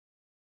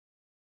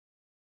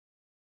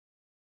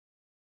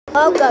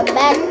Welcome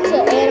back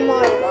to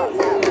Animal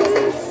Workout.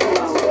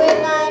 We're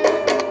going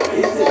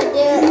to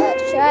do a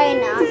try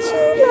not to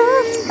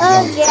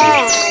laugh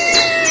again.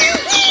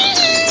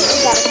 You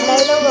guys know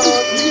the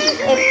rules.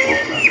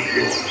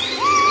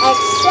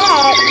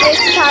 Except this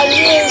time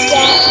you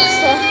get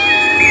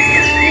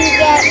you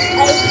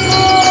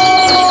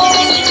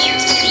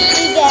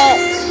get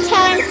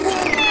 10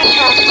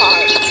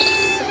 hearts.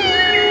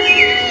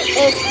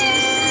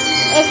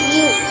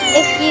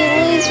 If you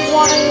lose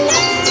one,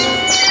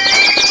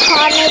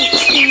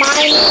 comments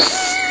minus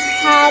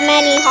how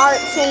many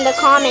hearts in the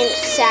comment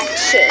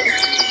section.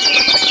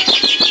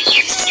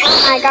 Oh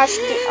my gosh,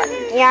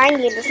 yeah, I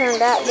need to turn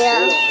that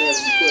down.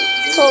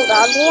 Hold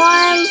on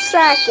 1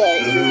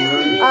 second.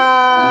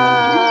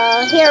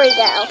 Here we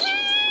go.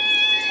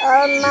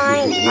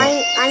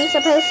 I'm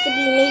supposed to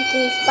be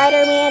making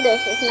Spider-Man.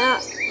 This is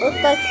not look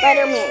like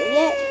Spider-Man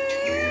yet,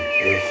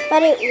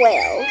 but it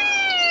will.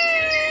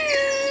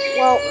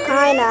 Well,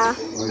 kinda.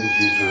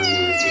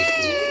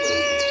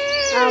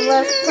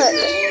 Let's put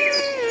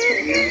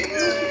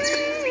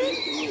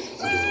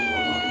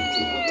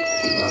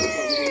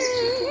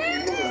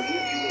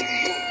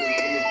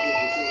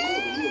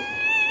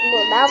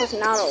well, that was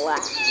not a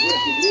laugh.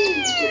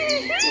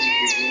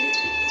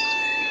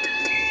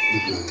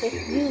 If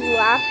you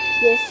laugh,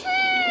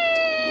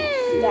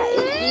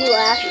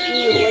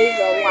 you lose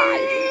a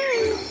life.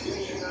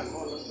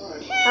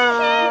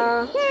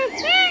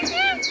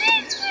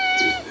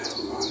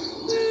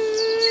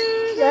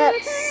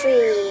 Let's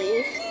see.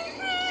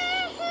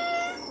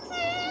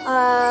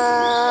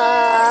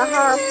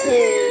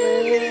 Harpoon.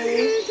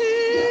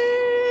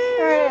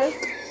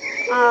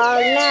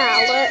 Now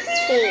let's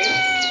see.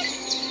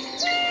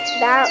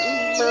 That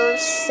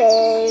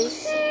versus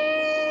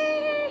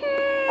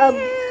a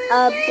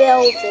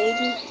building.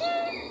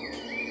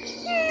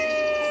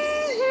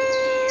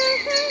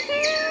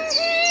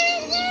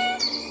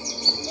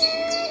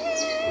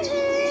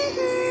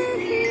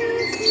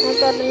 I'm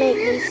going to make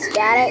these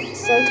static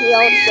so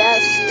he'll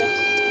just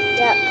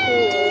get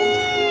pulled.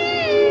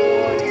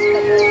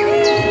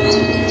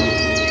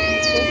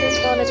 This is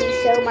going to be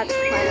so much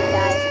fun,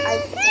 guys. I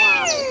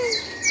promise.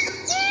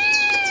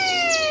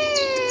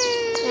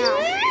 Now,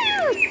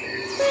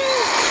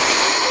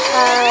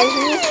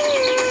 he's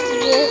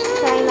just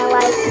kind of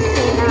like he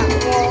cannot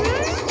walk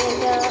and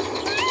stand up.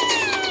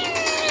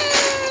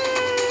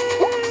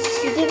 Oops,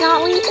 he did not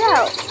reach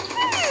out.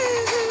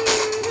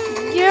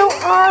 You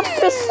are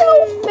so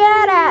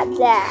bad at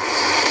that.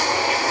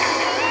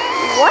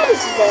 What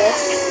is this?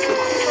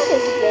 What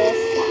is this?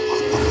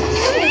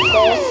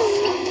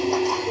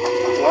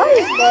 What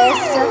is this?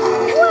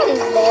 What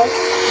is this?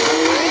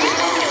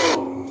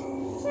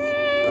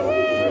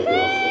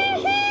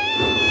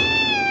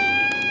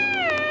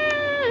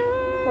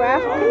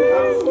 Craft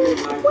command?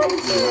 What?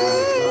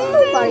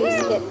 Nobody's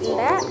getting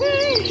that.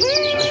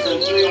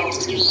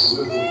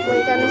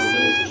 We're gonna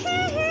see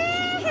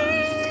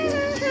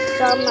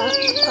some of the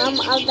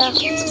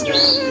funniest or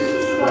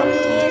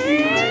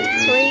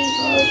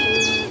craziest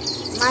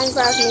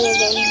Minecraft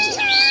minigames.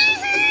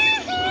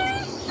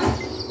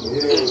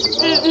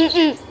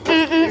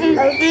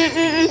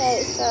 Okay,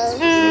 so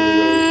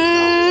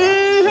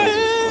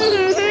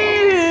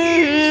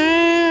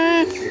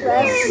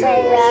let's say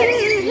that's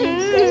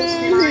ghost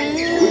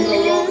mining.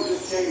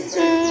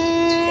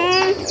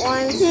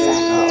 1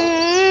 second.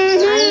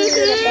 I need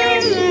to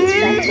build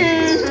second.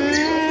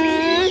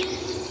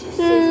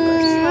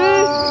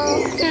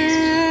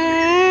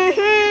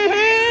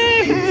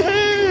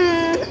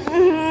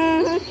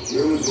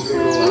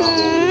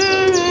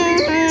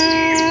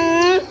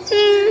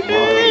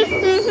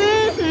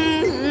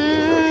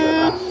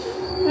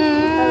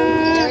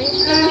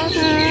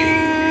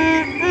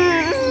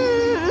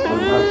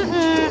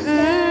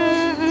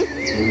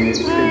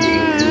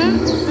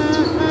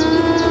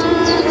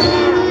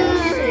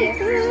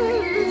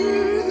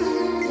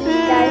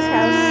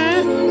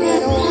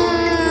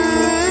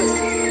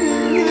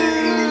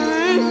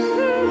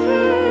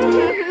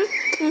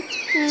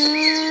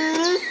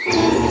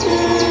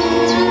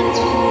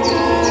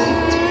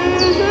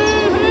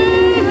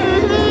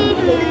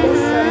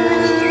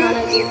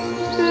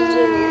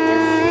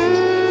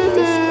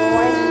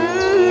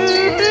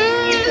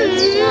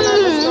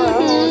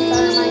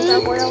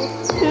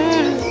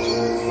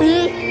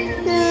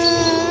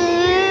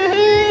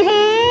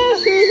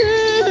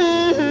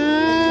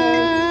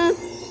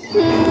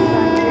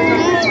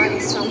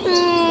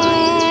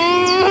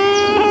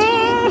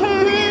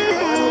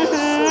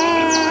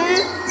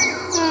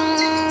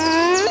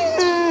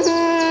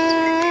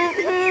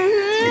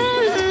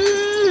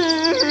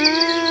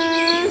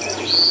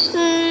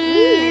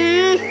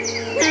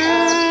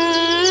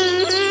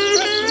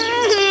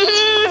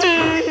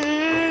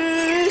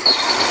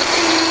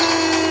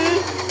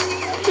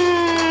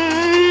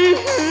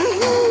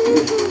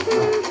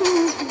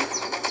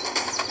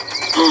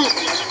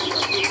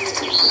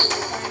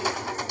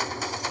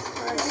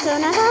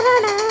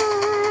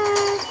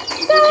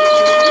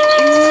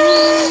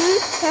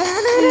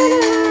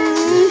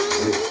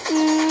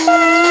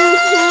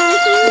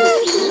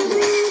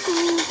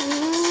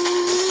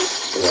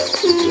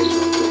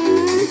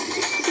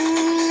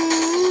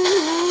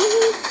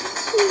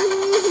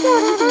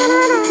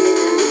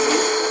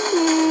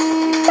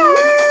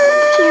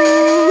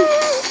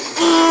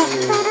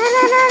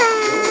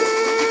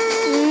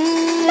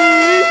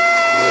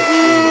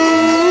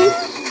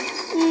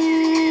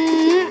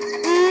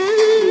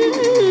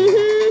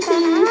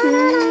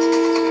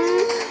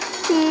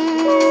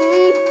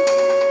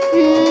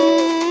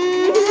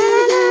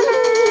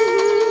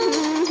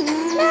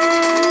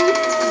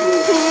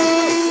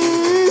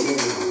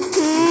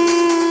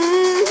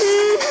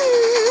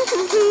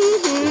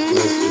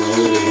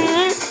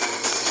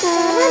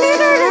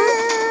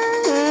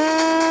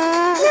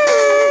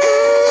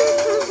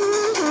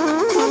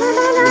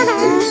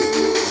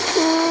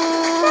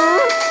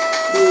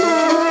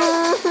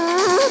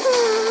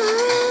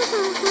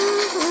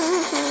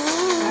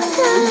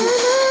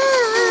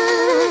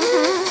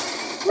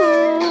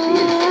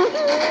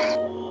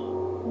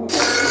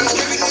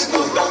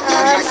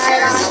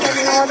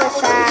 more to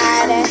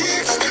sad.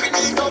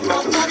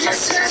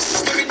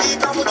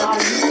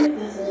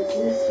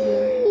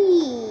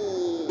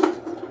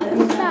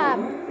 Stop.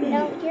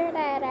 Don't hear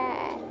that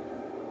ad.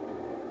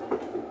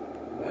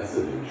 That's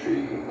an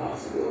intriguing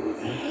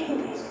possibility. If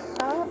you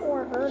saw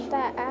or heard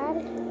that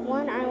ad,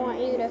 one, I want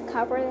you to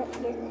cover your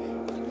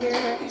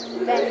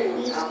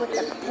veggies with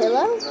a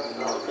pillow.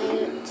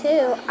 And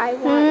two, I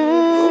want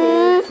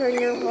you to turn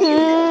your volume.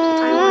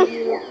 I want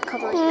you to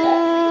cover your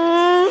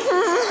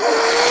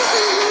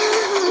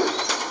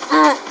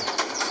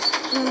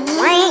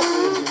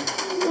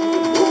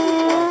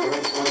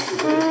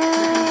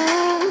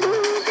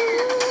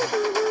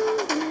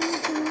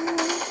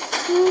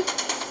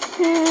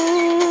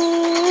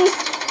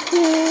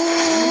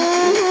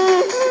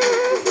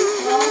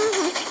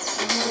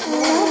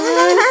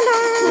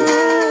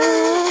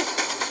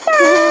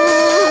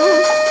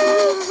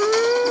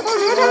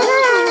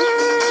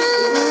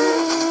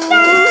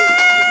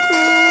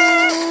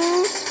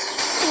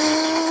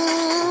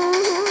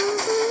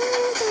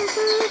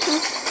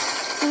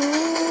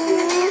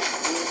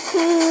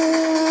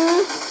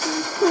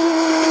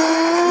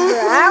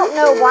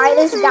why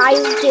this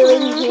guy's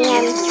doing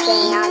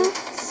handstands.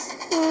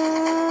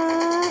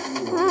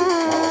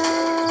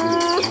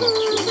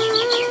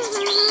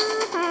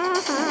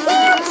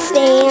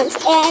 Handstands,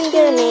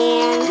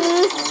 Enderman.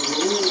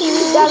 He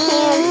does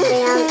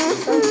handstands.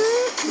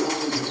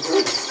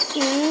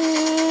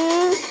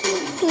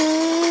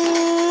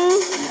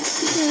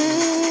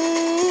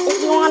 If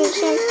you want a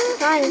chance to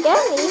try and get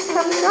me,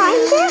 come try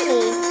and get me.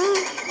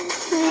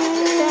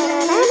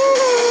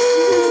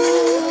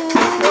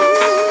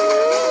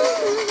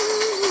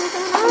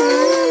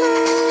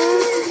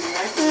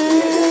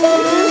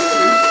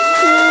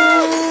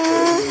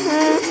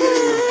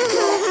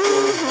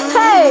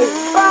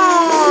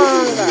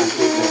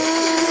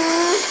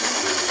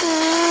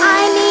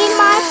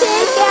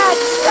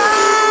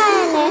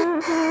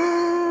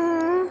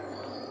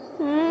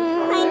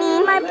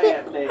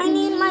 I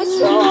need my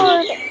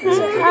sword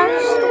to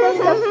actually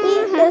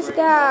defeat this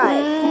guy.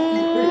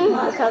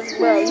 Because,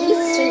 bro, he's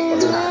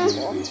super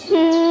powerful.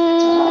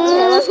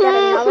 Okay, let's get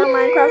another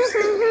Minecraft.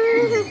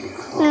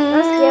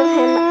 Let's give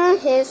him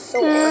his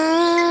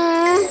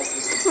sword.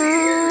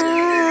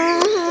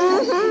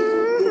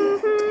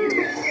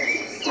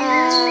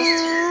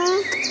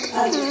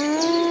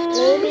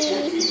 Maybe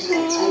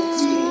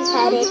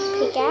speed-headed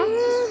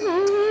pickaxe.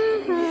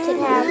 Could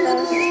have a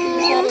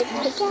speed-headed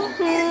pickaxe.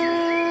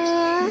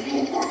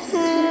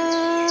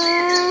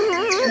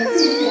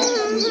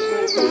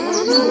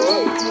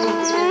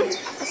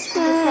 A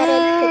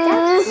speed-headed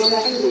pickaxe and a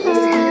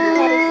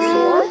speed-headed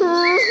sword.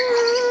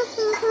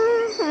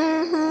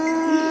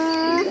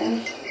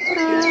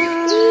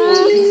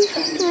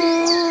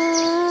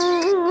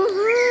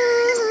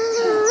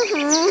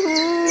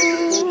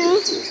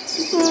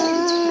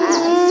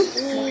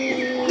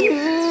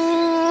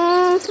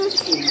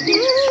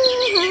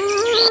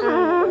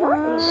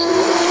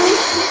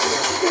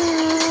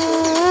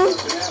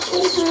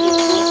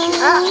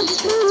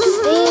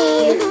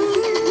 Steve,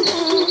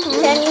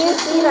 can you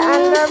see the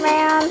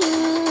Enderman?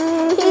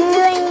 He's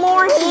doing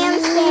more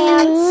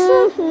handstands.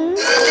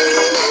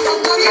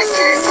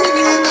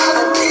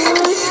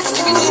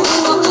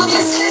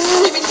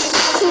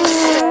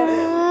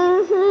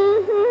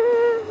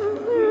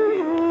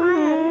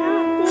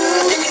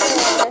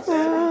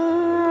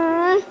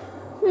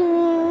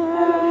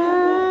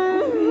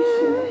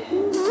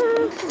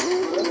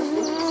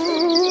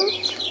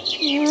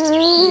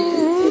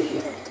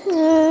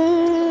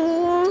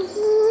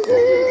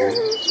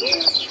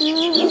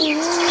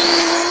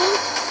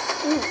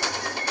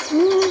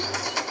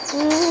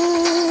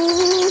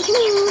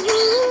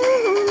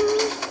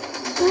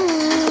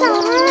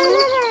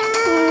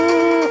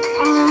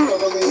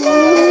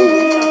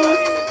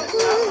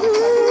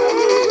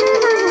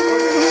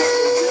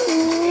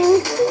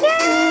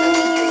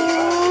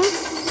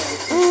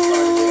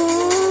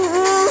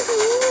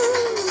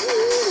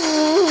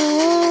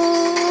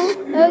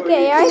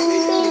 Okay, I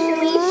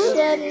think we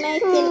should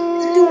make an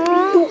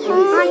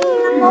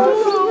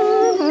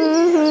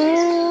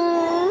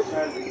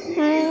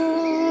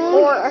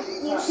or a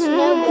few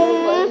snow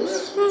golems.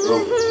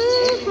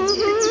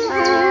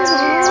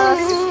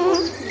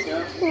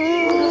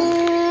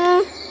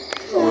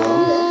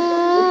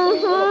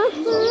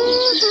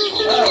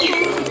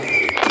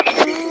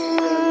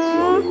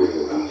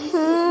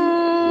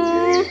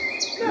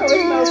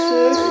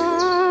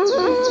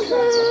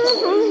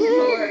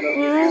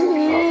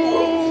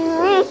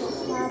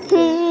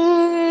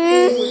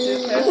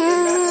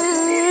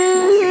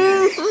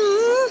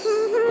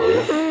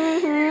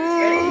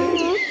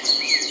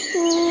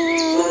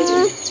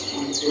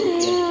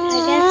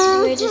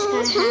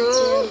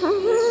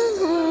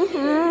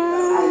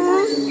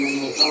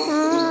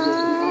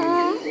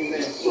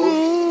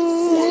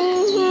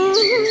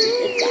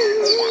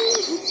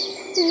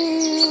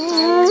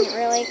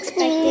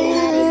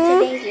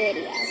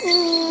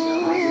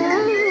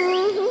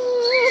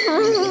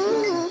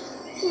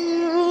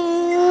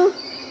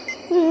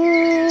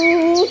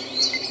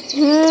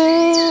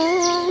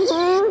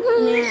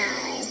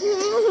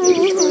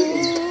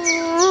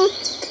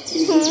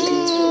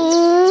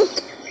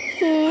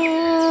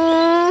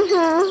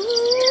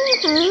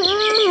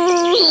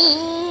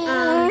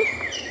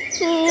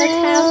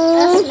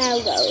 snow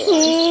golem.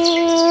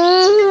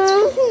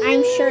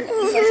 I'm sure the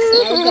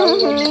snow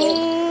golem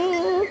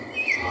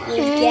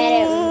will get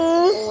it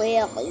really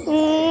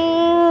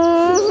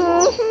bad.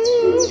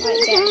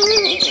 Like get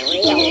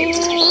really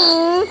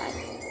bad.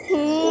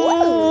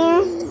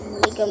 Whoa!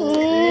 Make him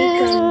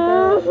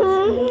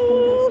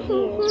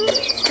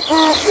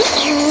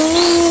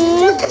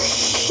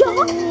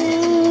shot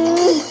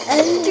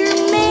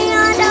Enderman.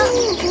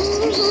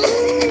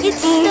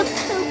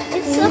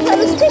 It's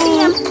supposed to be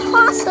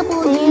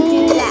impossible to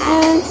do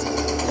that.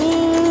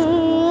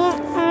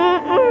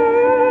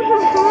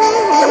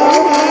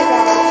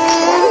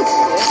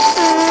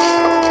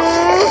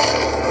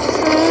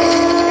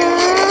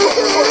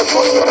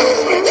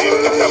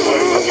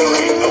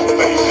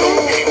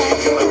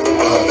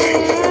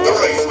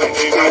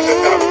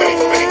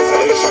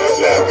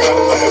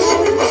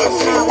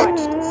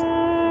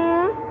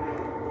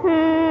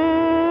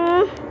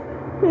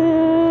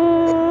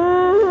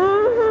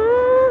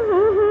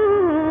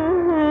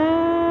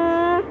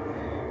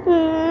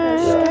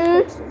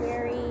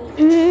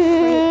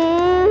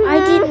 I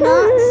did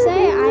not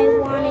say I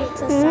wanted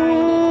to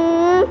sign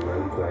it.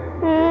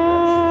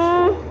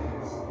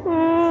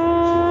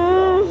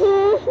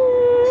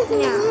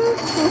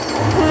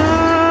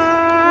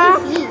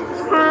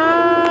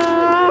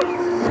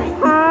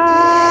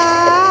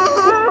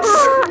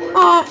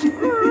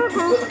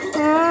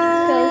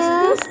 Because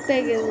this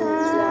big is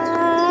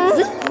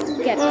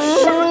get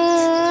shot.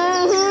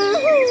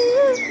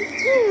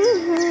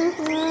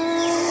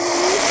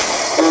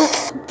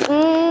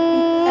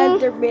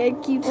 Enderman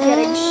keeps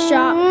getting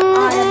shot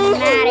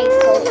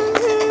automatically.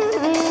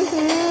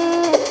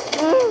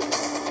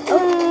 Oh,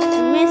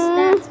 missed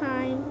that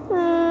time.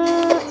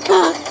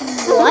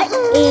 What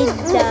is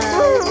that?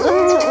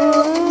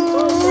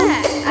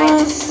 I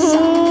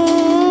saw.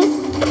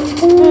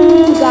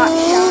 Ooh, got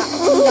shot.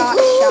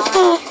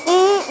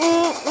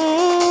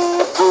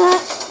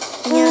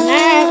 Now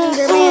that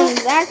Enderman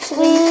is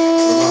actually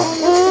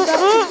almost about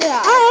to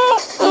die.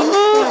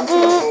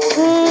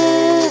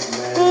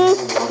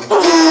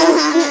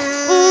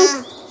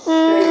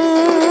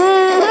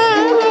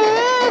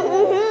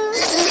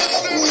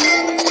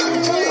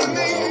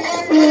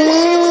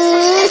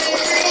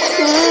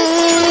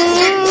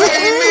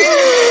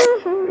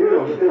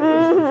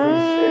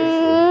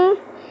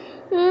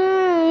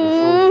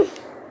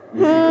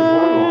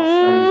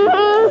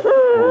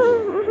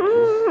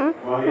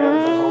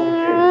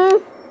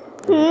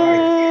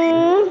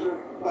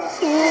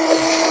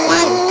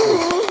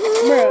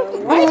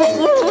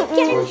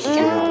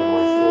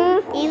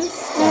 In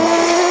front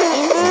of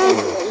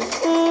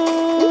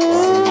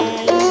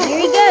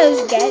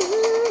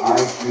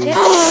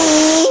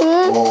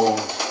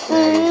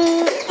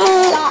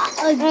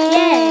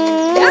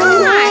again.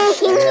 Gosh,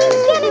 he keeps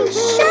getting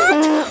shot.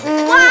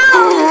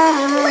 Wow,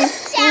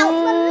 flipped out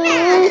the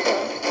map.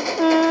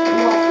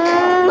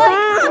 Like,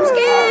 I'm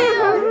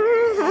scared.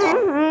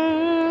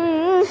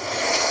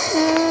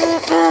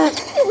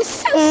 He was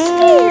so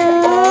scared.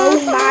 Oh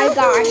my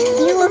gosh,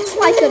 he looks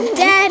like a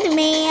dead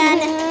man.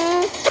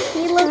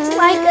 He looks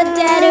like a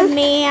dead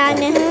man.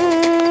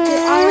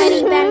 He's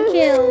already been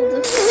killed.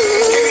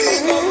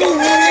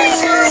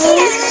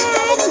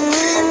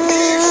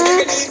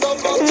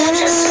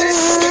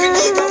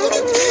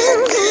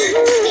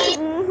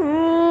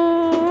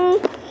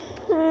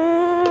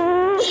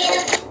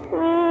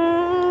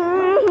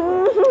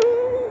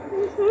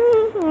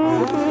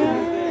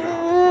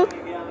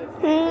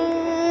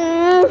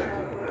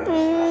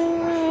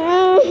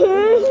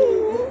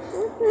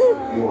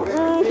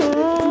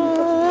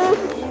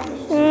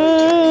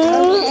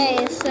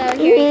 Okay, so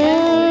here you go.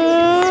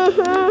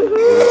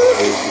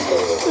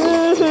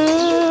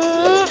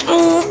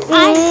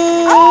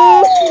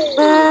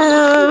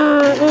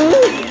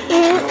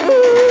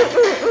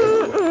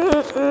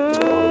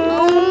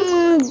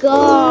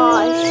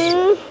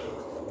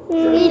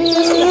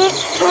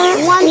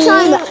 One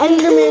time the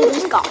Enderman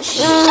just got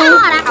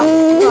shot out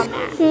from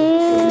that.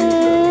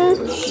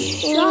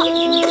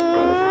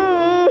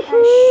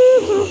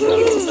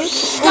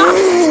 Stop!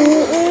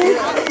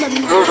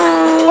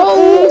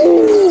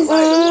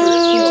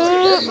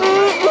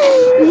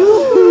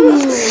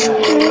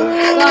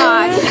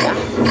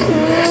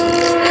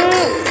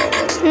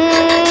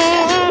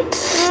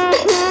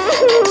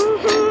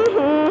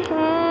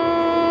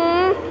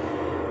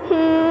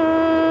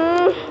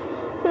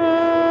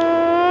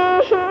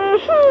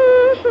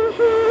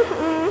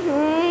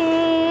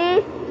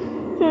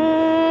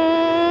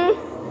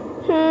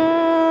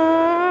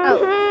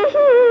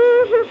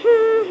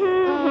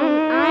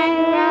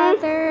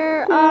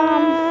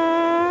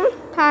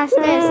 Pass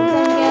this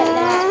and get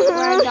that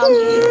ragdoll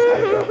game.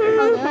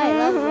 Although I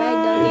love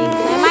ragdoll games,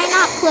 I might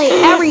not play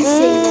every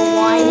single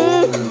one.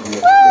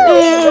 Woo!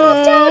 He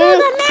dropped out of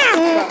the map!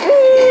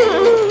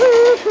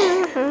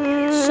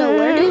 So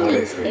where do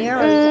these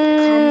arrows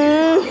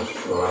come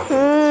from?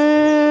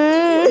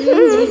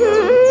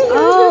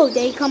 Oh,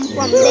 they come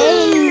from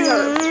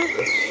there.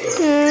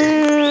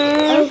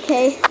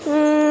 Okay.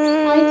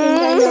 I think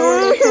I know where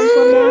they come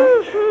from now.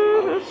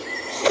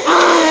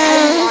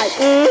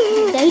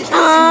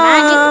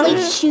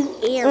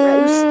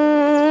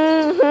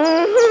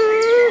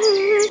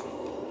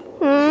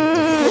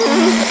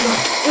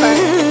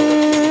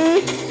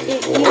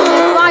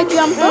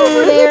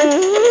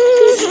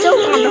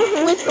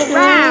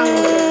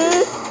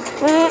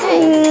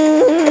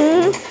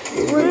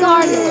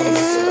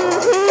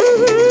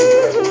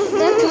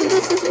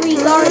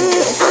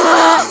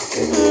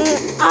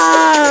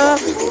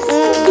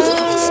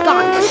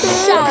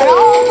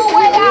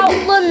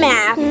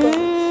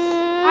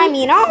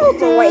 all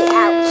the way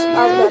out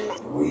of the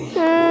map.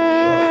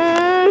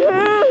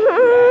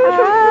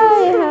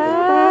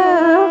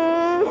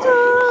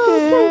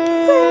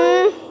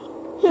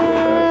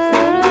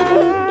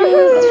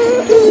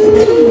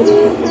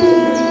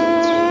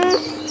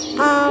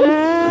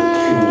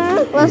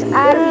 Let's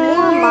add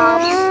more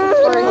mobs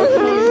for the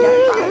kingdom.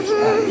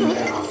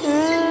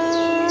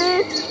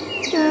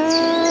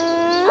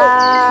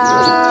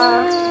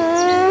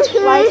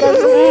 Like a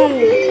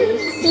zombie.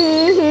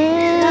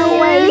 No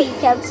way he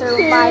can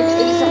survive a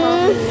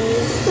zombie.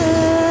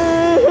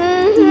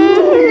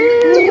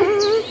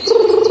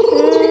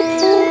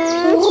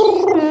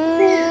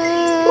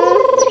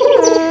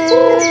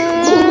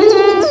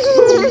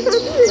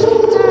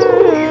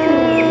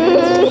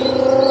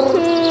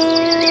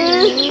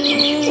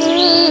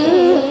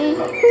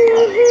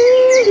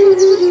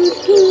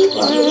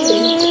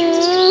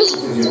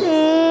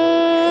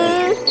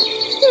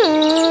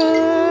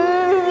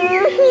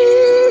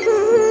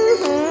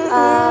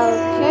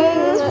 Okay,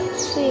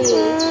 let's see.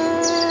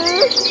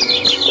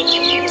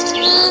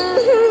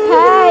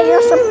 Hey,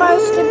 you're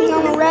supposed to be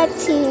on the red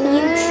team,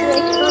 you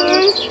tricker.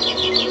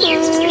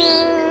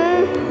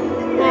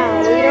 No,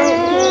 we don't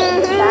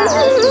get that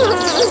as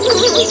much.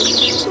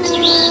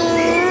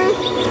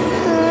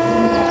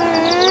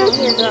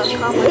 Here's our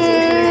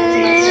conversation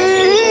as much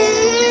as we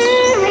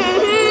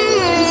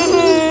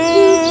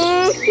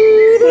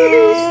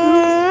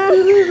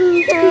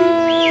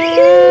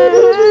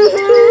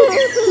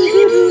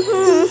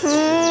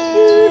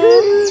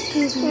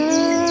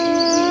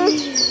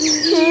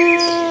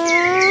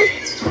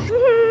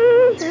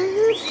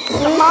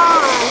Come on.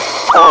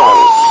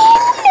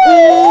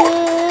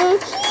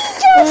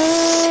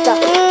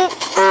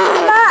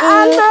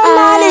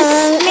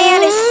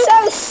 Man is so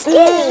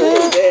skinny.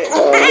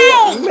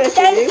 Hey,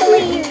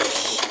 thankfully you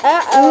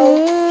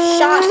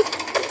shot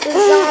the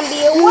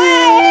zombie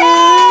away.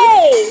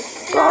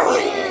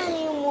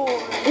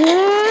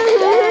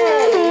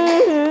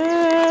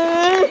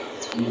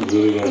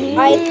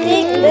 I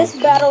think this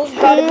battle's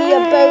gotta be a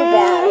bow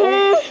battle.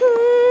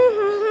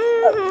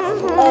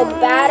 A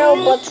battle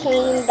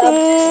between the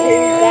two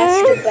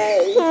best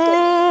bows.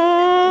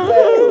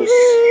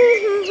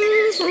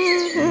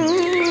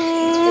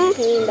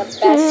 Between the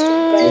best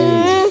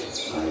bows.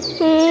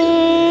 I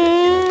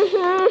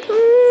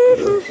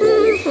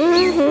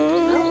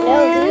don't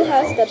know who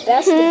has the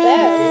best bow.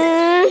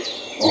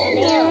 An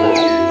arrow.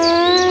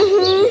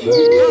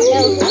 I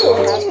don't know who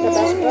has the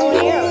best bow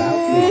and arrow.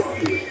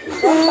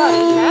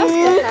 Somebody has to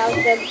have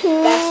the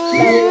best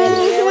bow and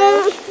arrow.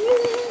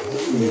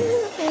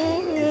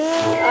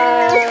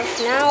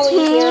 Now we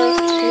hear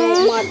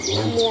more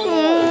noise.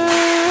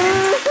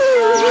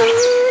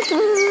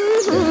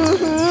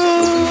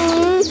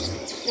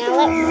 Now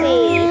let's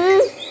see.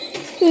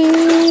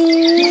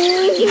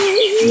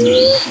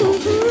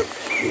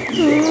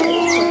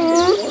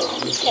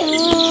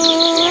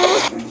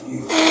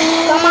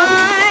 Come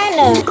on!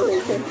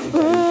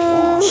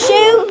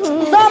 Shoot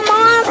the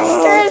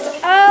monsters!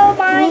 Oh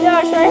my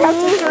gosh, I have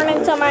to turn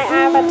into my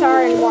avatar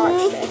and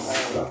watch this.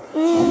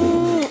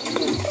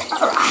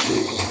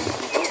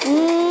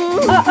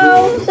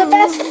 Uh-oh, the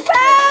best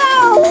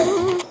bow!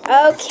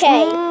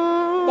 Okay,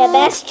 the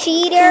best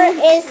cheater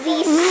is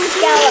the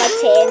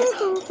skeleton.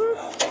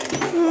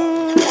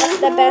 That's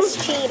the best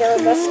cheater.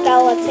 The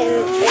skeleton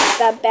is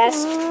the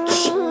best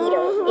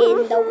cheater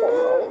in the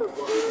world.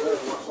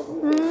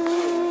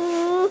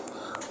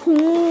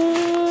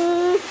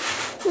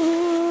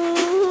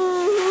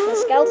 The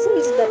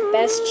skeleton's the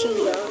best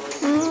cheater.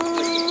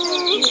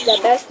 He's the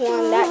best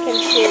one that can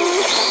shoot.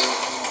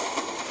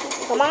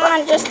 Come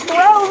on, just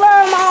throw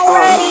them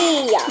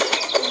already!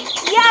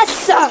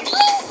 Yes!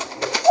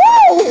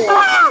 Woo!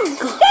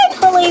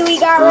 Thankfully we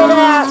got rid of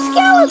that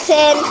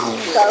skeleton,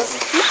 because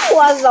he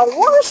was the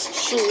worst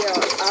cheater.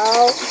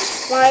 Oh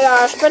my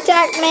gosh,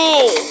 protect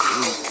me!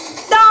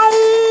 Dong!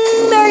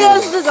 There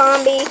goes the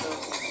zombie.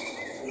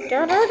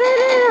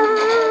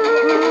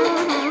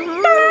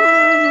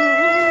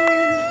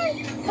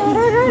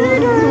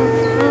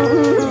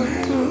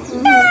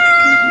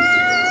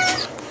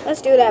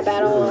 Let's do that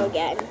battle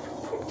again.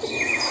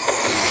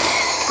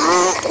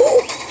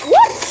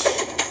 What?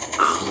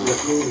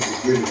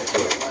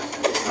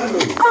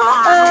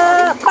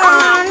 Come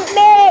on,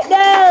 there it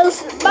goes.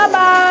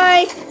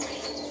 Bye-bye.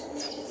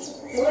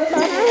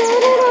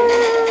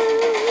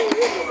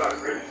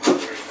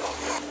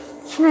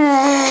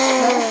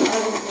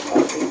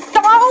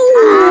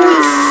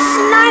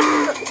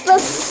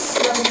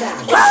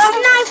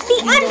 Sniped the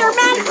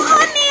Enderman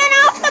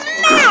off the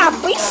map.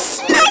 We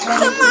sniped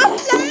him off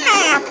the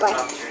map.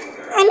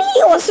 And he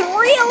was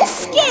real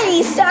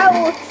skinny, so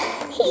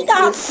he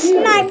got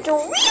sniped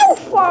real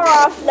far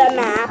off the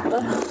map.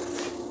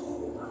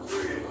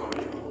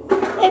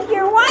 If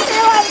you're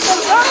wondering like the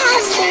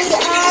zombie,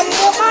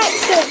 you might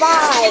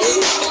survive.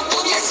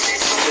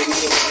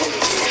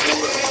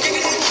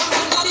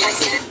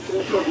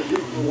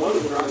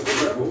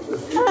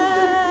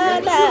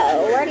 No,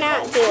 we're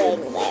not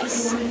doing this.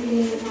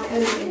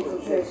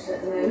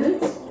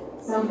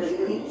 I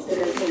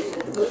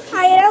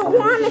don't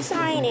want to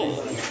sign it.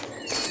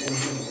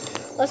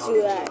 Let's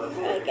do that.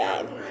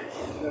 Okay.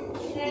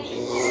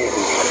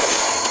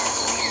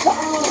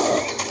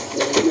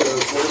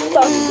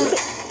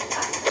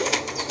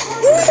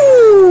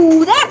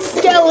 Ooh, that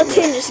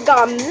skeleton just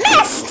got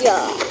messed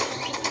up.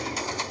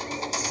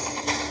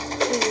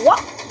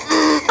 What?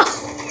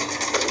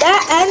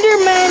 That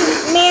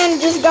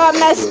Enderman just got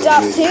messed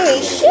up too.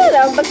 He should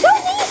have,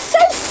 because he's so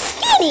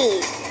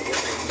skinny.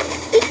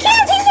 He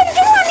can't even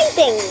do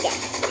anything.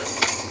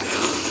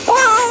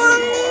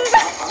 Boom!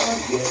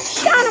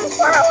 Shot him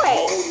far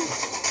away.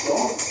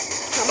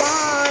 Come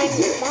on,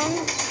 come on.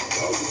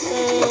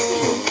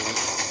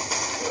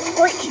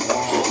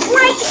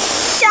 Great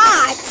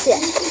shot.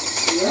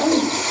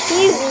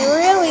 He's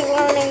really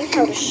learning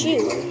how to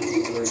shoot.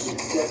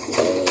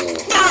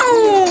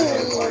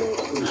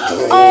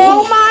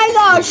 Oh my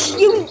gosh,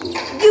 you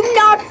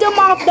knocked him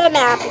off the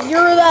map.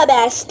 You're the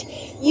best.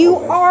 You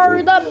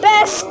are the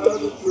best.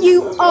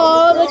 You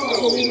are the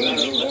king.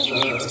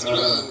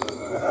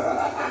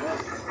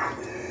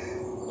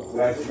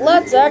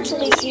 Let's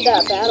actually see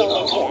that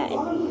battle again.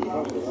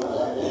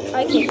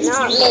 I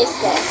cannot miss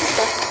this.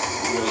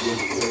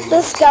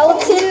 The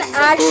skeleton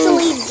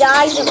actually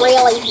dies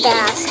really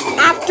fast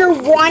after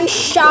one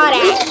shot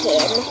at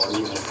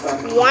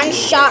him. One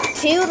shot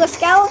to the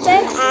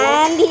skeleton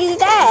and he's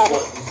dead.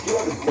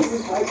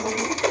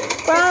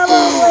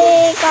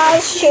 Probably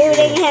because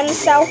shooting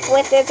himself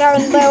with his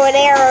own bow and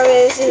arrow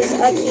is his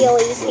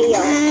Achilles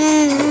heel.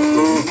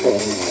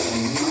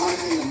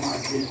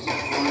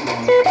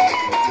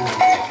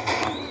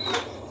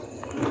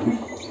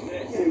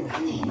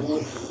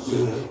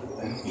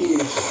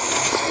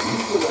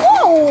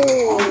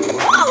 Whoa!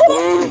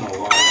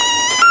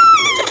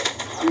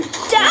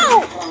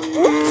 Down!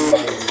 Oops!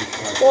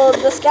 Well,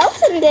 the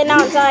skeleton did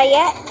not die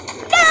yet.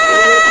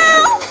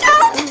 No!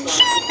 Don't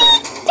shoot me!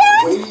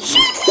 Don't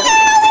shoot me!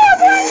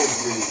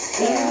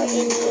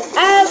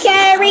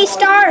 Okay,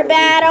 restart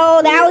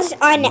battle. That was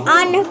an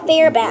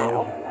unfair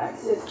battle.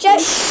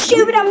 Just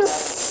shoot him.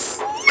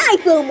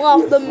 Snipe him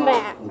off the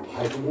map.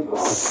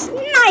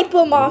 Snipe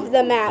him off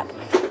the map.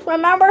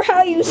 Remember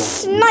how you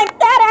sniped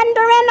that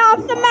Enderman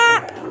off the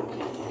map?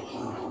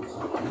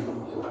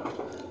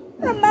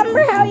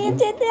 Remember how you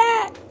did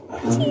that?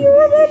 Do you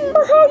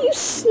remember how you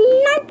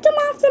sniped him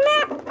off the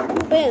map?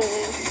 Boom.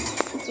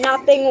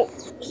 Nothing.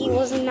 He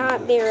was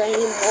not there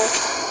anymore.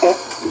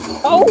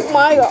 Oh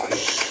my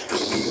gosh.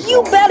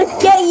 You better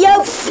get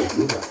yours.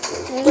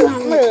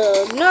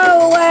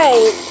 No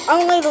way.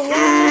 Only the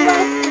loser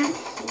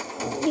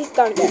left. He's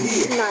gonna get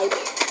sniped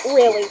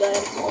really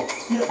good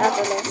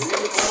after this.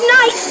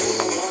 Snipe!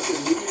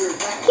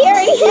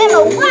 Carry him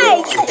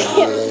away!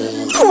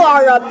 You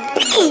are a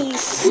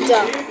beast!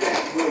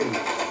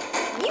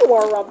 You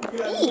are a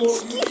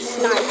beast. You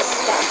snipe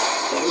stuff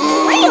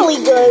really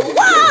good.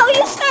 Wow,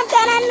 you sniped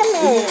that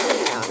Enderman.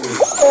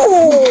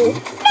 Ooh,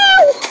 no!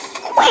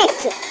 Quit!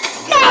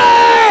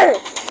 No!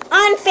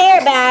 Unfair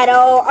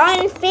battle.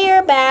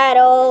 Unfair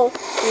battle.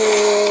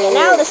 You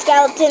know the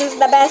skeleton's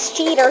the best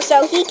cheater,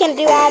 so he can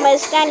do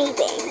almost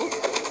anything.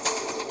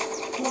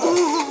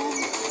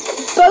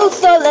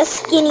 Both of the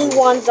skinny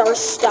ones are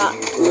stuck.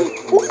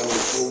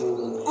 Oops.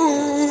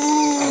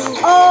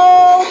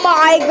 Oh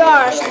my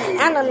gosh. The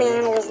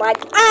Enderman was like,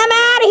 I'm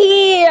out of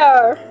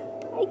here.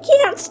 I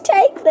can't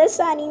take this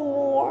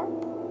anymore.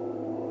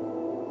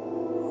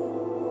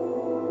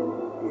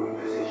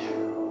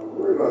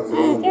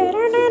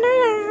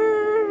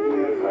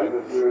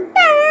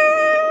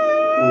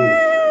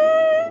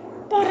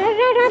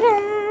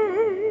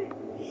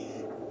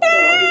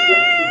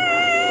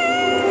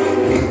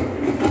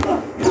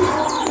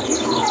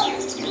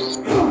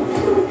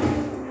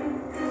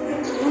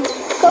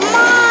 Come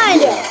on!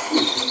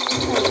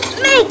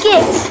 Make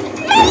it!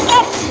 Make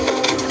it!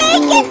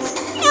 Make it!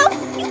 No,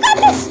 you got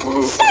this!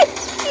 Stop!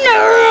 No!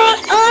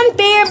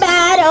 Unfair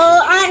battle!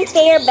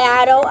 Unfair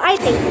battle! I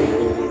think we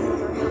need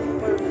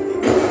another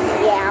helper.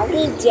 Yeah,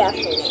 we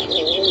definitely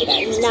need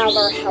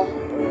another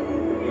helper.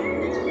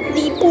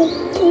 Beep boop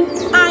boop,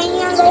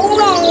 iron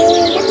golem!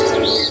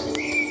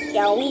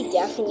 Yeah, we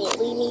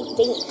definitely need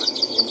the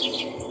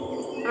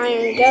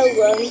iron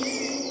golem.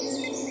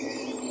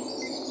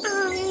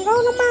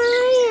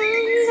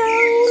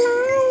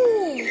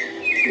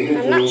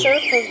 I'm not sure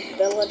if a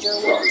villager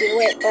would do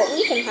it, but we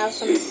can have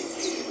some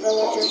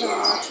villagers on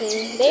our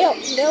team.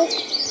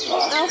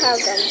 I'll have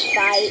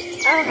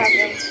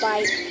them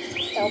fight.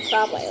 They'll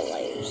probably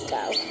lose,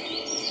 though.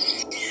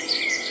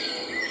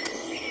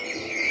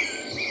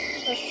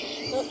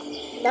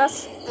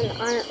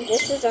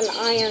 This is an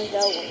iron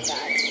golem,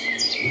 guys.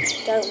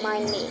 Don't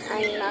mind me.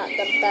 I'm not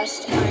the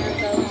best iron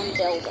golem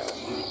builder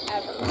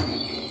ever.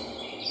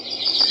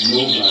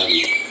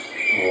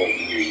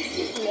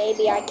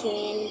 Maybe I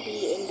can be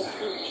in the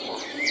future.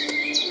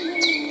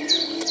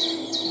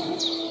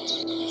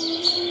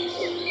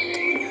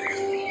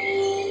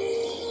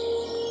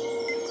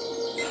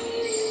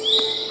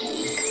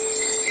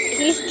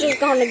 He's just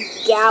gonna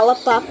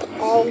gallop up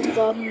all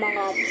the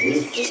mobs.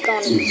 He's just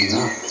gonna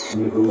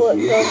put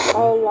them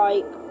all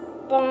like,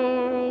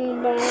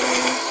 boom, boom.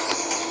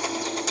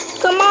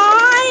 Come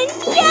on!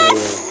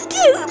 Yes!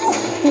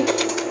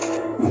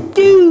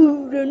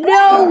 Dude,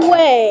 no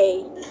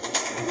way!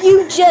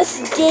 You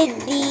just did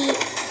the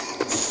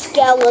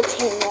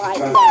skeleton like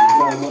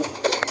that.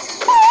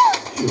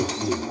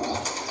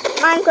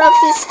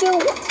 Minecraft is still...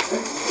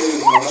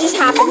 What just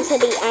happened to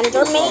the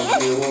Enderman?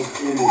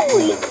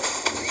 Holy...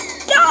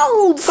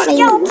 Dude!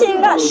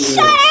 Skeleton got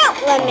shut out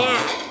the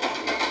map!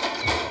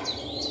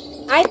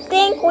 I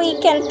think we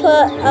can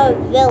put a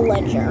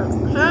villager.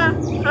 Huh?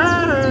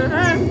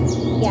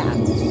 Yeah.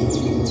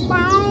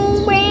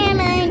 Spawn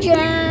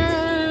villager.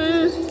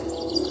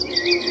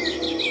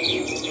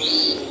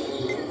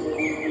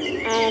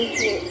 And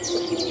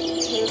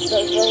here's the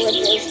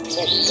villager's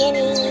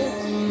beginning.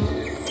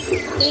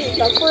 He's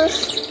the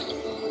first.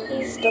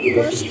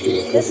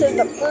 This is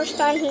the first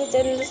time he's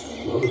in this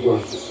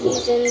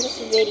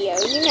video.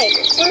 You made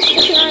your first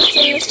appearance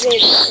in this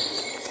video.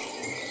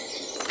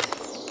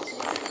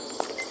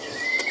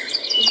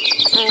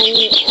 And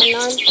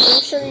I'm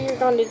sure you're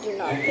going to do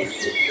nothing.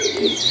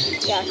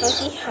 Yeah, because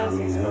he has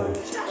his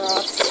arms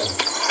crossed.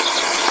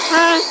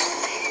 Huh?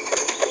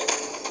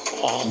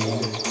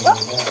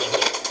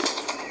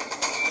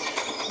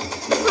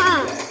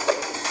 Huh?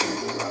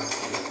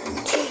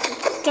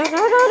 Da da da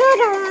da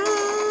da.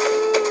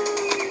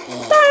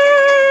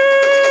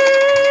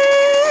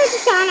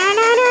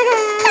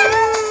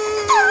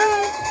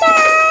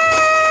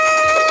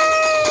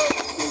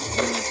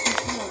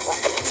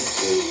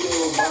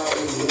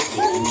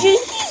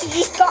 He's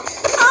just got...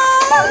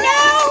 Oh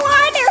no!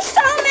 Why there's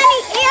so many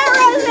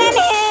arrows in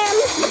him?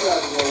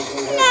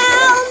 No,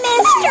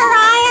 Mr.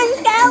 Iron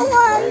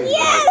Golem!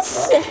 Yes!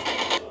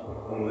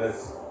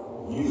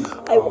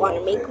 I want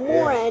to make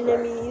more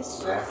enemies.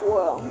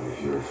 Well,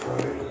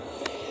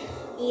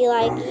 you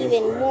like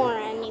even more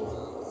enemies.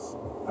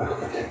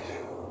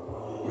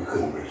 You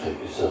couldn't protect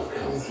yourself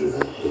coming through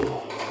that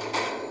door.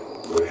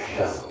 We're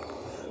shut.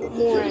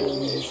 More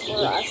enemies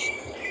for us.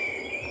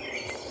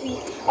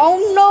 Oh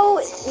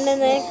no! The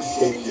next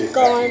is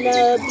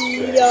gonna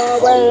be a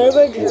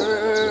Ravager.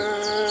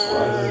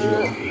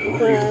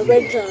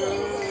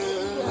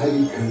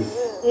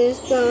 It's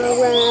the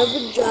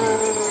Ravager.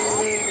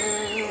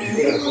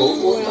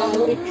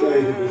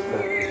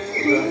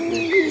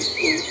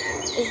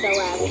 It's the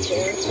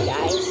Ravager,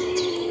 guys.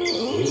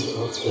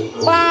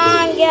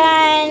 Bang!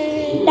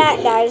 That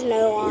guy's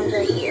no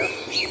longer here.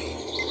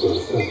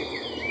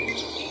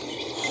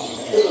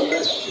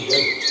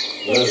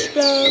 It's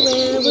the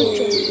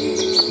Ravager.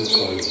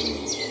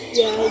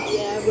 Yeah,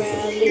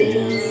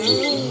 Ravager.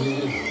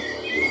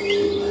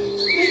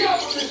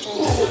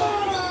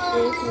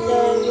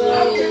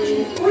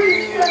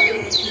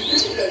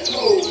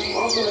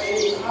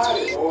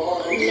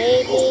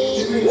 Maybe.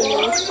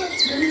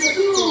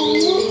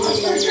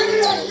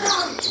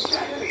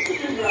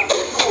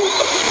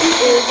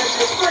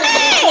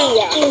 Hey!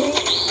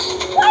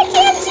 Why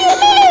can't you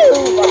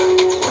move?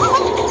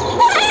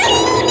 Why can't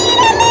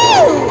you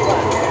move?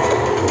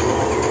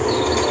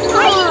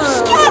 Are you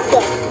stuck?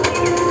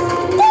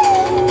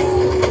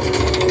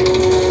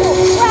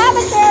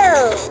 Ravager!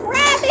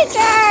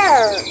 Ravager!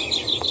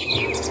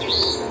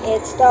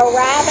 It's the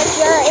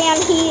Ravager and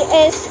he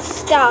is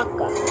stuck.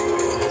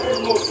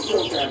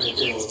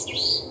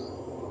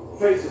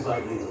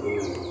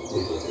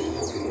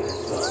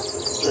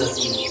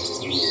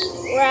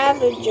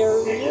 Ravager,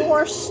 you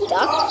were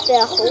stuck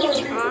the whole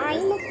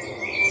time?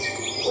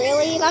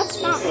 Really? That's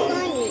not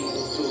funny.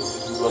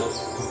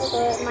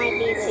 Although it might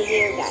be to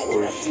you guys,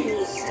 but to me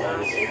it's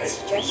not. It's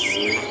just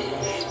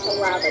the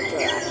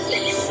Ravager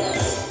acting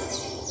silly.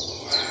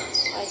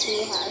 Like he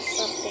has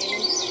something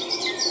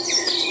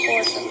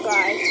or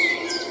surprise.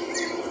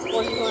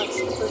 Or he wants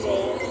to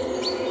forgive.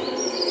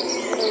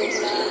 There's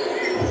that.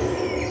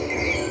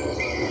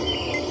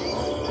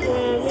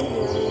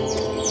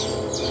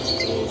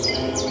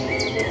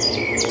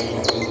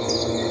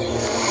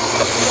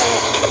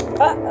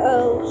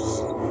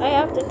 Uh-oh. I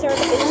have to turn it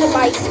into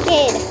my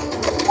skin.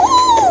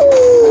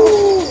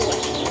 Woo!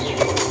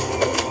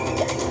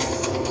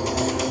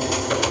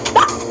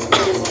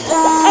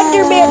 The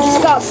Enderman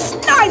just got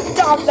sniped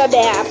off the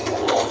map.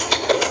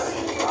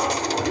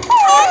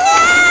 Oh no!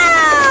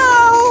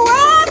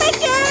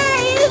 Ravager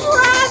is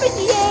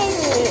ravaging!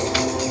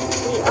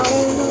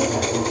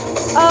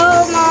 Oh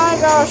my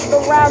gosh, the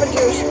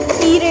Ravager's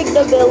eating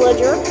the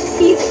villager.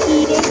 He's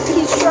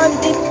trying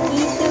to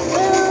eat the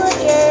villager.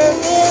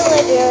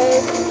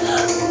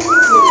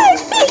 Oh,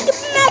 big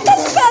mega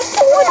got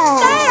someone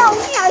down!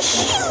 Yeah,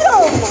 shoot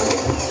him!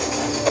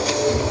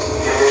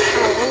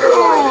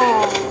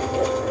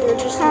 You're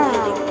just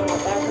eating all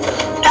that.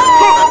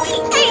 No! He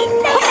ate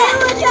the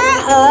villager!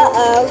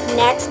 Uh-oh.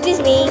 Next is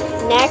me.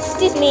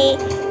 Next is me.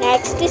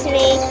 Next is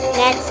me.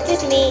 Next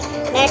is me.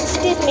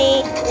 Next is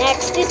me.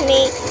 Next is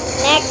me.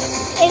 Next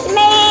is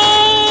me!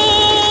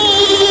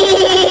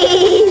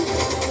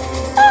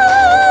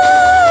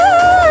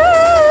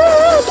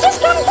 Just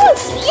come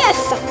close! Yes!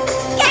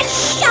 Get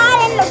shot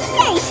in the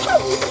face! How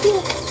do you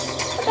feel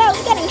about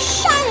getting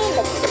shot in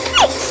the face?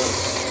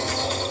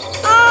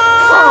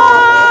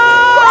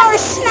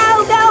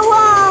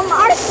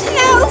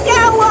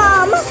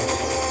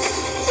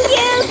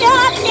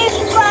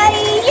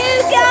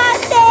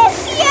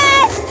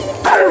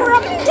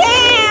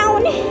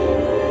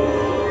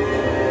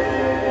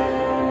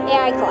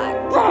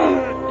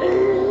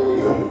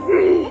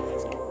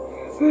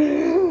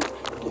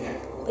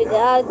 We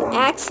got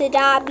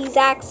Axodobbies,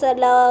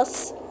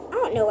 Axolos. I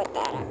don't know what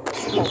that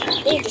is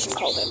called. They just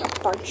called it a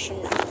bunch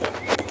of nothing.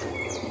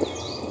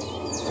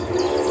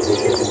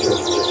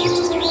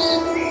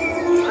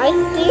 I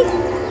think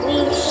we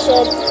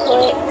should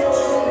put...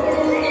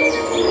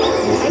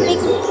 I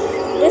think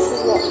this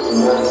is what we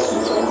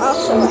should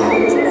also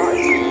add to our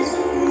team.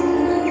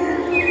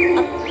 A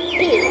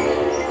pig.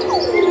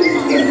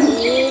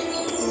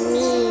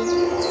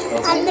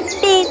 I'm the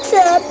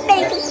pizza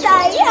maker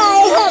guy. I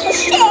have a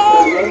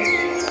share.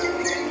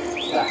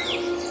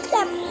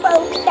 That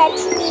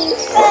protects me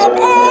from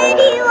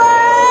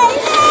anyone.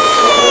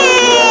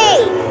 Hey!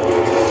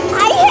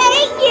 I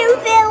hate you,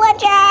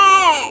 villager.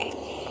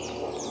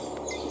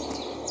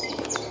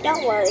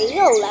 Don't worry,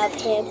 you'll love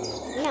him.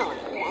 No, I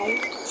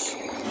won't.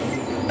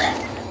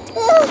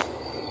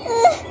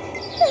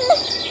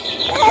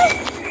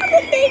 I'm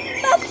a big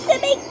monster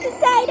maker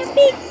guy. A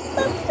big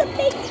monster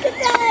maker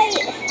guy.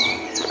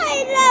 I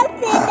love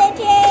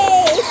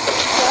villagers.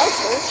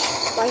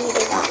 Why you do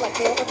not like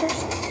villagers?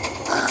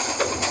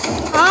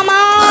 Come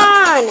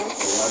on!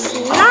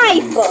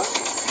 Snipe!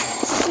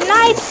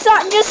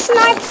 Just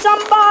snipe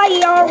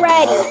somebody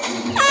already.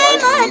 I'm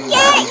gonna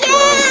get you!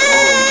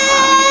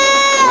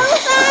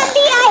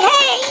 Zombie, I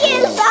hate you,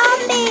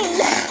 zombie!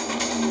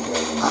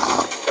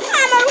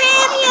 I'm a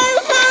ram you,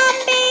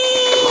 zombie!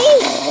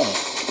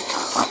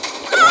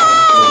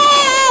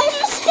 I'm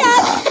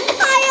stuck!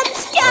 I am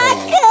stuck!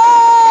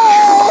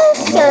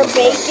 Sir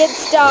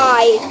Bacon's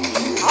died.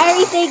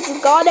 Everything's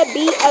gonna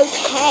be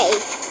okay.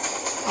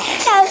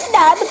 No, it's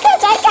not,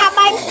 because I got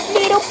my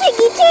little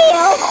piggy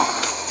tail.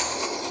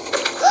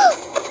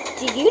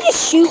 Did you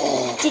just shoot?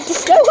 Did the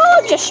snow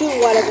golem just shoot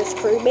one of his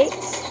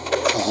crewmates?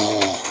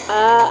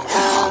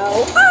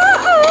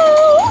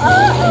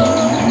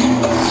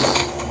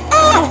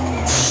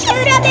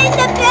 Shoot him in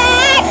the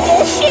back!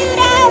 Shoot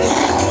him!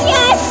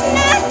 Yes,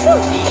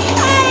 Knuckle!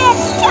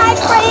 It's time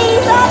for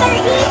these other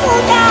evil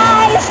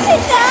guys to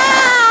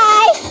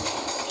die!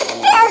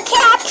 They're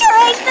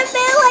capturing the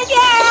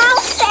villager! I'll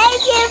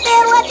save you,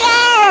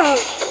 villager!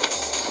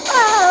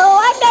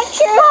 Oh, I'm not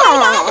sure if I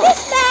got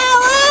this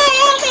now! I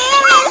am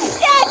really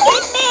stuck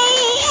in me!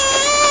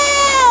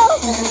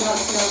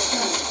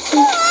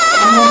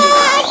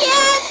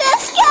 Get the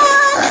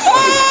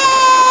skeleton!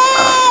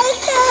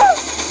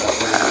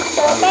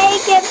 So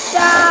make it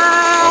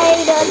die!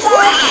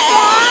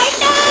 Die!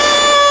 No!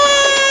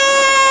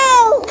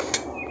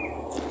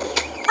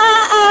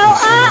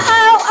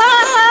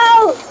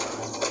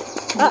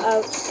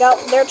 Uh-oh. Go.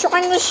 They're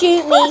trying to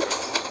shoot me.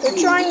 They're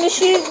trying to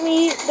shoot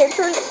me.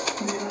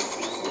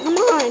 Come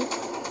on.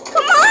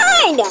 Come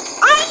on!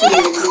 Are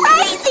you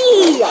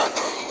crazy?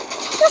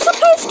 You're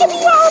supposed to be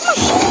our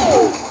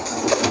machine.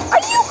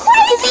 Are you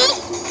crazy?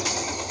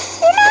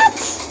 You're not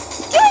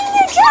doing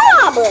your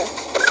job.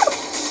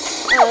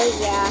 Oh,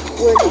 yeah.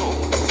 We're dead.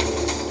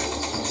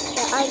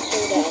 Yeah, I'm so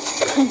dead.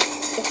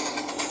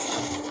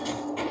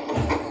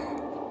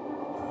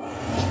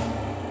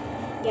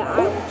 Yeah,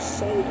 I'm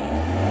so dead.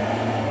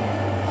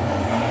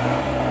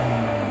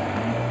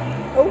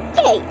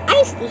 Okay,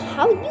 I see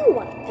how you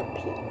want to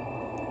compete.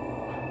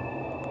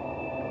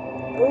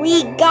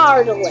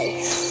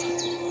 Regardless,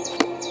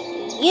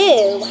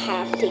 you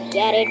have to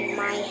get in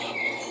my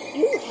house.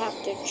 You have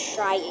to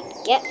try and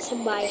get to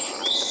my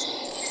house.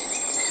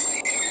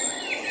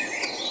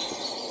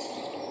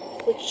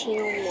 Which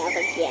you'll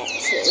never get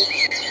to.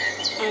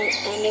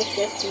 And if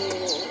this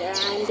means that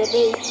I'm the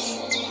bait,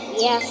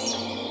 yes,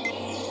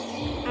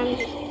 I'm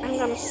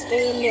gonna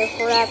stay in there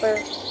forever.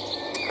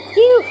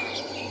 Phew!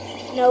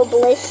 No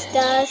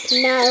ballistas,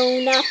 no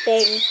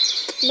nothing.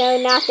 No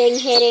nothing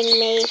hitting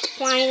me.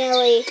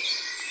 Finally,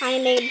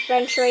 I'm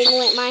adventuring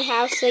with my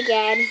house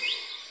again.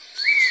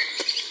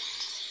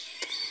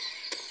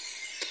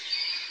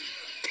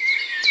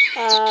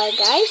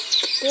 Guys?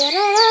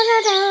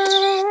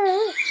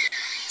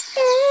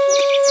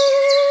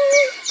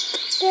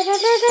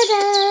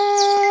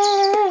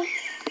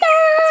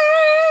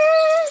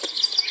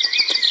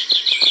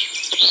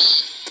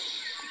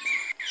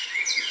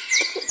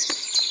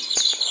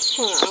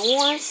 Hold on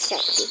one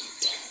second.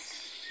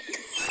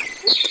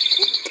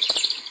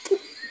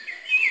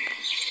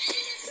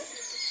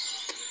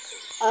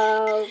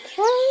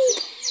 Okay.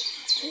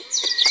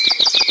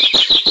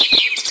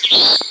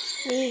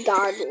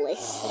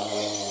 Regardless.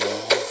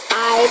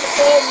 I've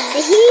been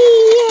here.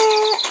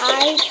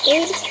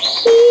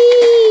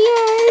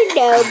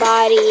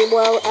 Nobody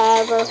will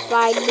ever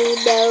find me.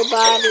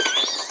 Nobody.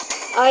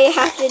 All you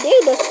have to do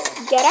is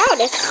get out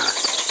and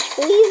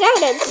squeeze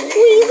out and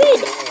squeeze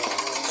in.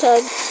 To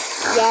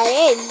get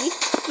in,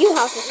 you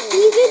have to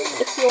squeeze in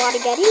if you want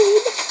to get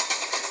in.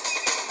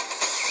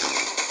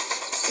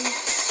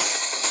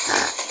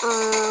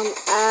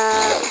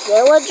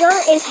 Villager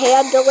is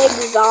handling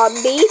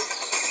zombie.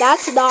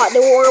 That's not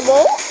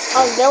normal.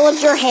 A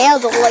villager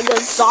handling a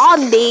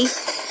zombie.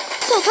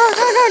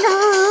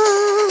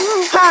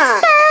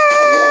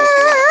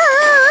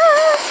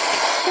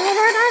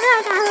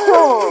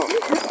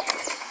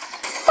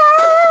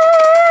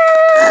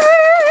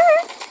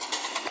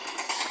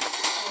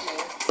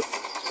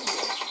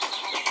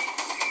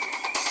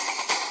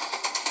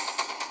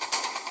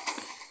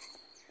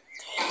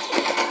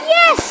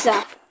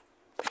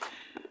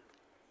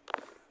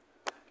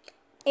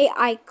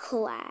 AI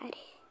clad.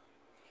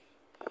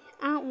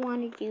 I don't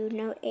want to do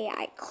no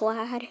AI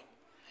clad.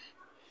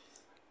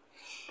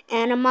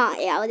 Anima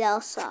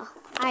Elsa.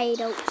 I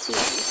don't see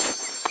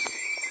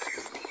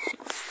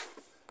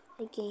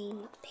the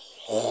game.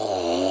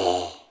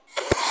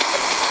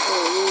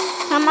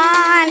 Come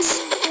on,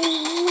 squeeze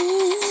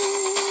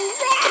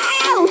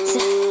out.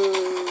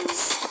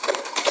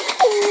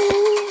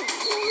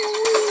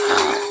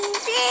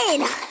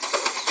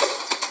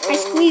 I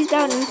squeezed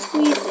out and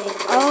squeezed it.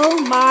 Oh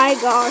my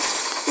gosh.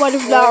 What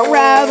if that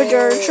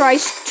Ravager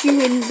tries to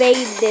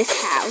invade this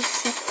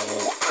house?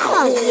 I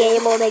won't be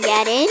able to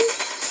get in.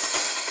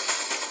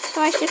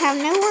 So I should have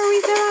no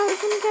worries about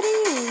him getting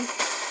in.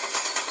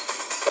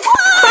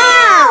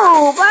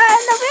 Wow! But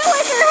the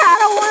villager had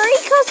to worry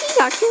because he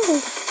got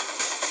killed.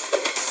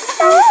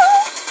 Oh,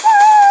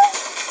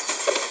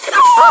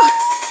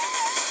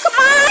 come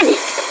on!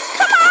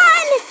 Come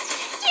on!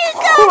 You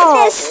got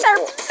this, Sir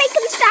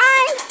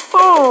Baconstein!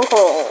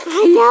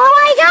 I know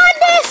I got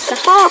this!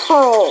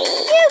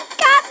 You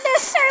got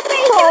this, Sir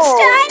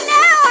Baconstein!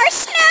 Now our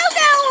snow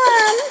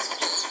golem!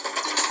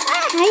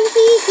 You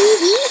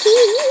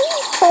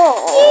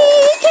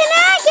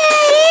cannot get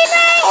in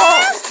my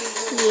house!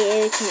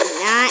 You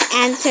cannot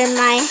enter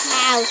my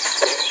house!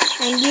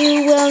 And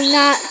you will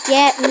not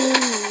get me!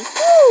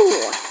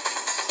 Ooh.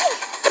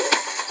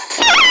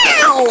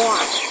 Ow!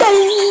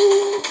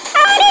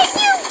 How did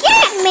you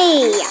get me?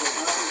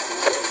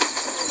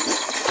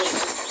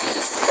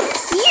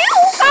 You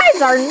guys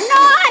are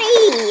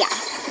naughty!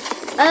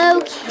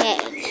 Okay.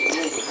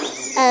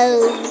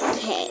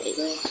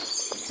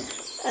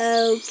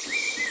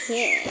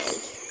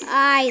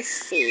 I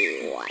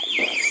see what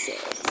this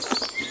is.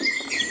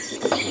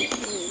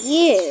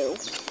 You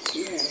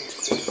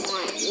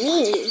want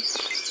me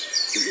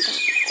to be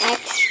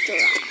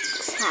extra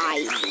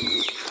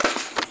tidy.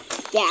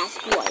 That's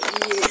what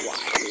you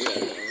want to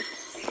do.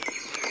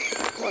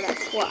 Well,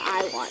 that's what I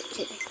want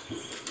to do.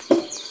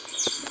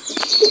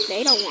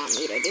 They don't want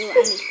me to do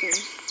anything.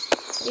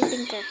 They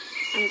think that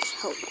I'm just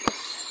hopeless.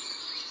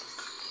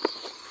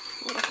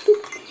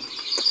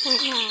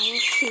 Right now,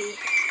 let's see.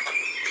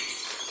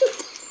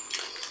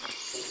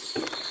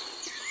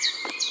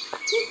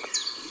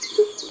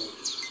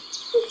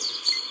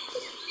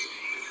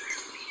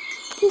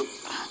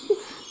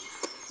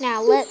 Now,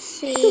 let's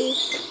see.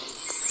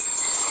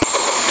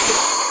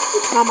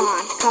 Come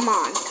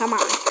on.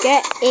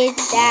 Get in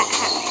that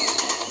house.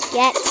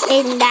 Yes.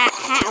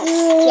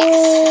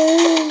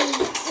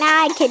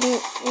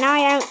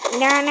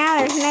 Now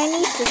there's no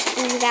need to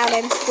squeeze out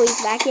and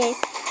squeeze back in.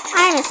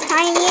 I'm as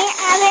tiny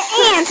as an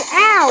ant.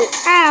 Ow.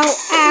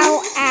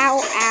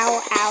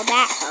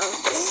 That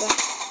hurts.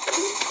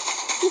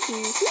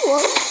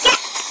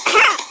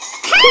 How?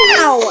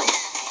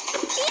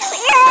 These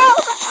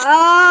arrows.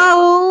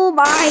 Oh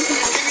my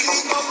God.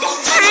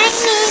 I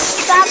need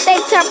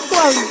something to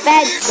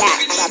prevent that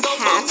from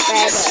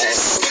happening.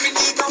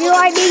 Do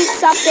I need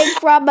something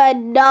from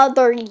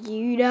another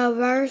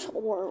universe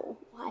or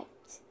what?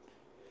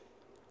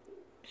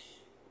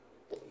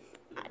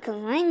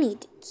 Because I need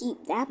to keep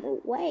them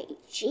away.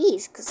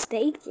 Jeez, because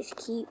they just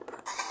keep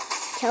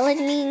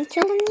killing me.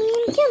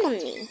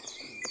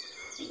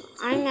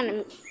 I'm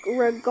gonna,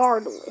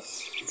 regardless,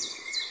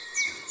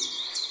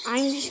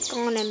 I'm just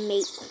gonna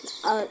make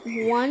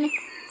one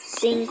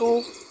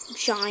single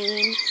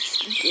giant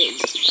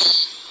gate.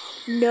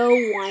 No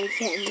one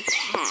can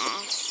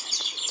pass.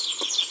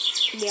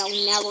 They'll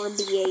never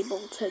be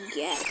able to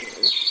get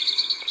me.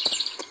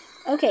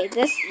 Okay,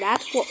 that's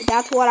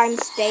what I'm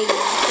staying in from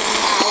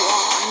now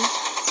on.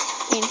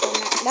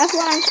 That's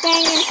what I'm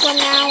staying in from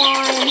now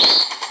on.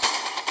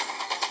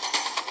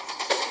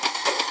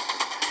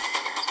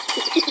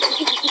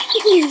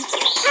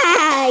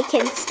 I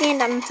can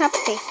stand on top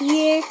of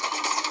here.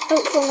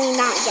 Hopefully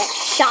not get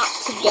shot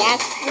to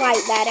death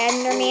like that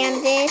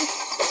Enderman did.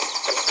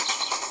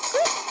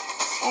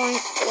 Or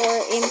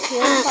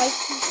impaled like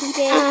he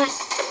did.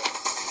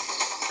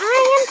 I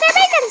am the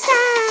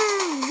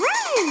Baconstein!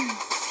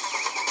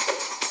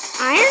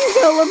 Iron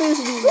Golem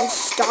is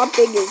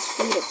stomping his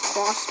feet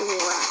across the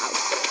ground.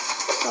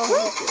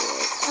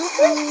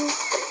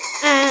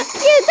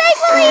 You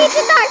thankfully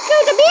did not go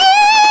to me!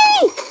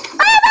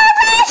 I'm a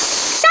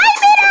rush! I'm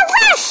in a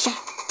rush!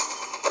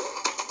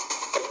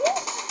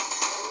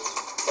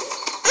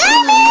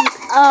 I'm in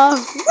a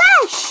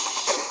rush!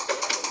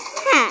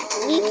 Huh,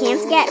 you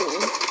can't get me.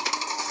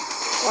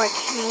 Or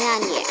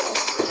can you?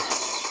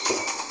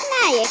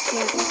 No, you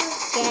can't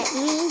get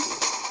me.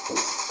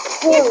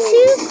 You're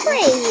too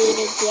crazy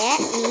to get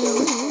me.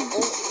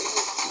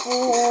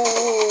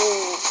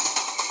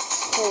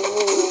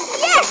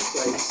 Yes!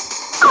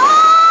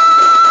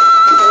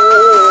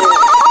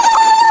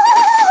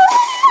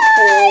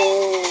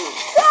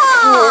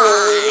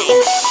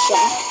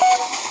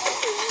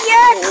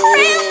 Your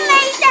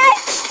crewmate that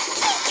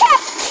he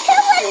kept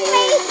killing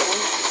me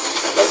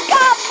just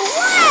got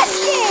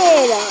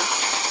blasted!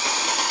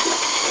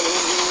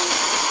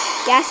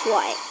 Guess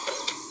what?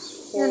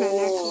 You're the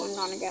next one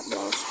gonna get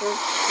blasted.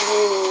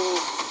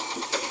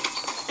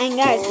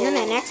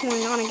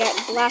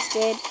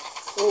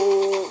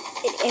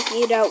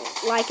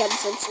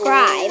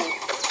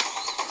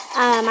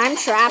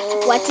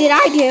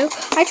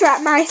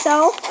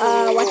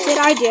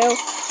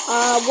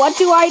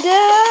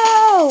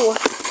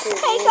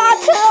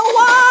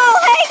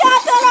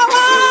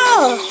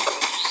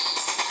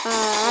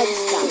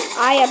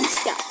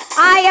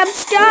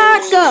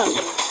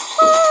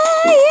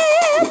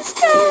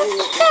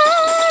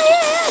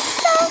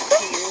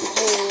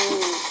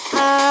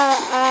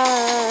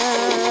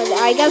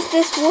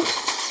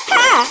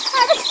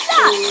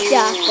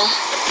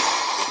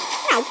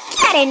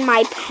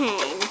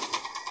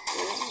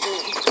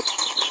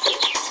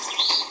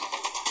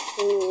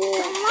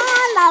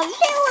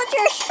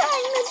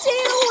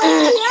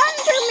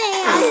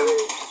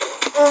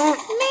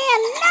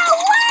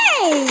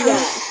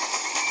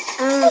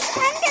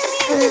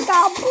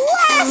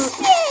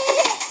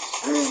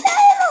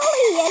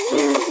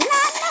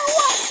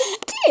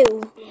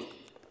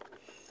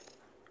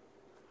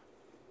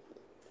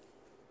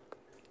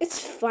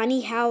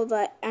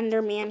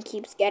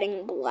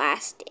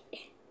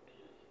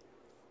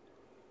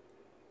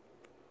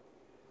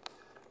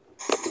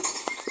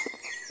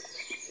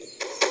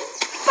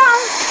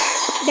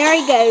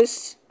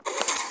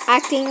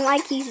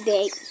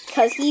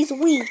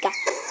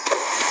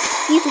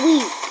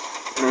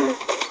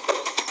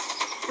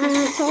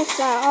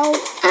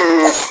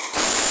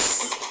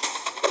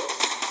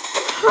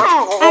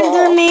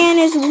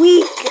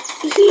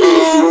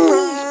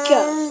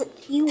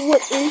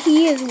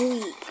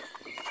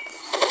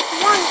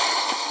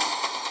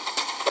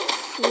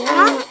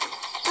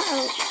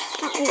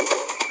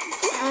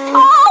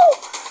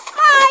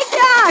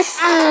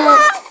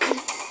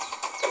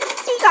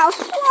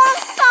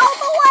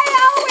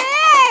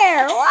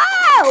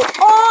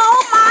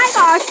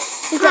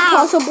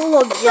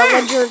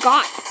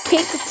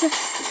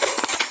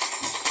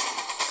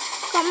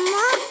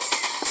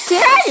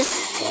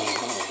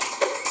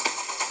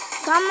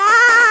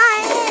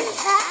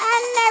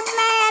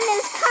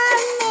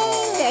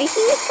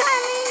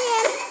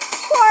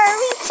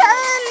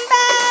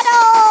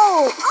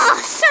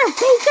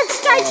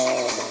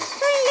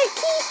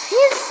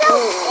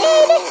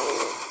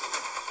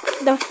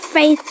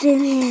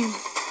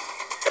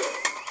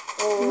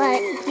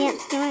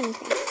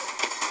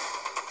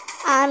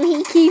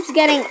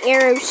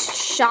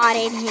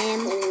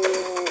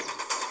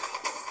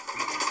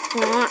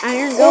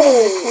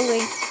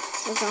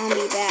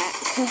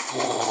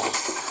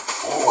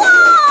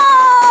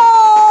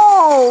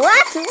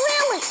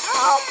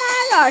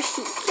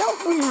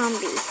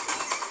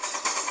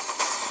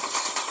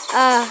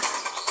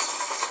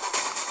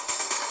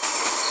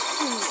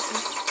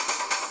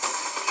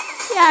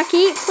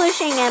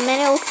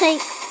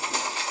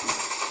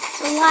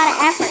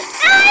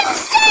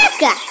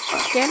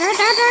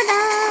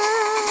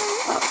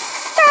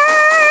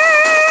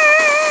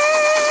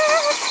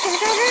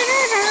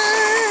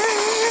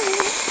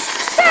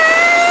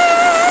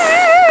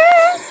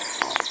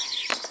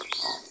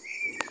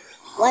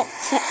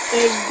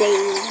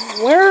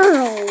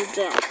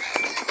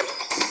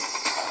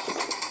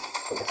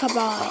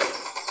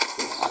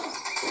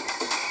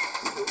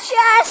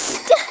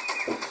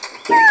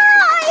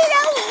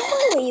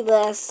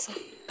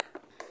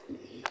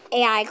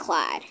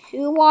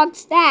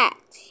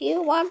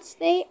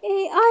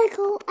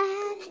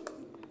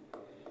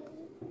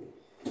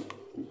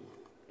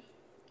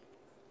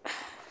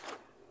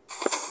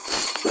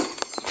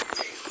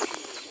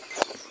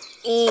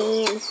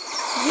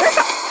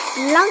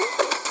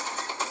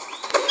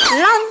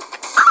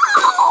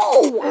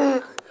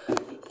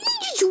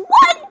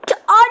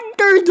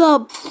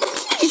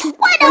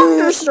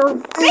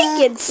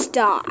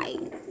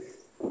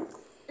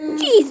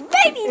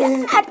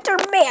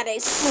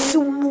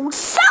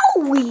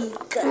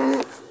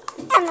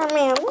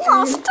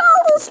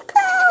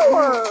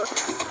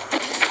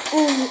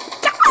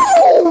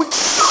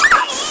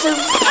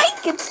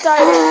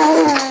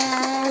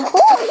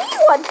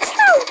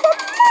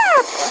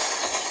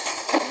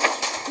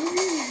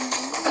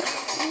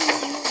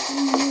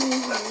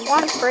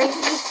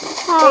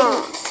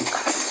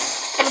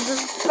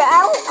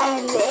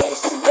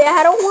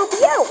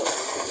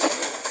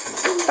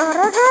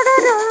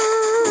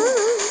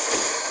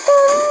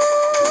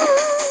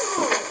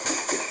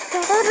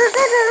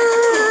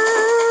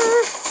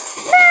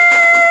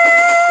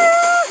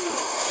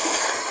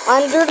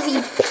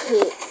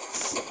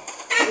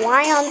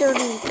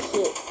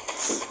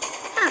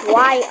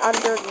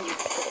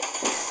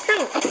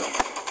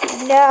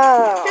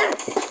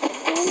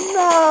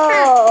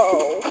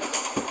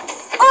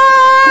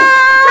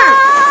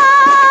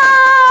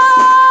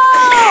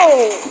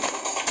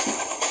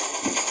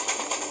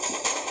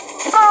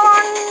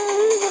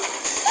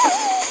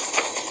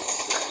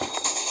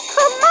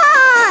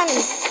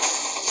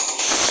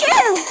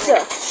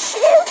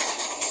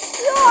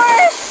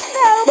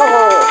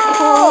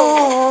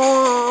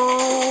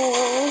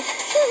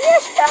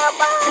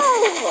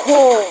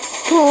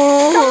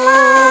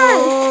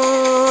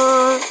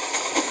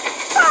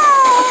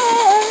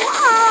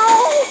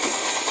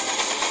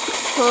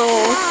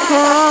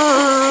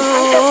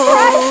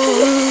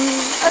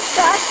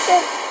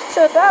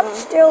 to them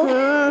still,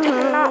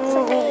 not to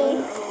me.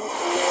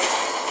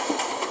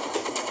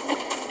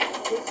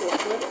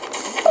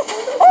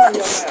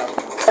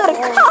 Could've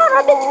caught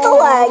him in the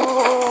leg.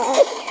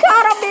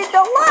 Caught him in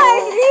the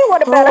leg. He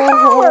would have been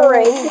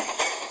hollering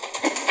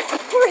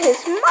for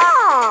his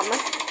mom.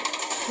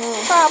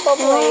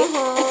 Probably.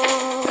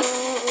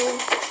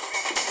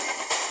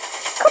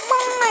 Come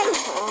on.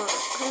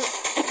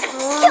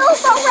 Kill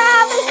the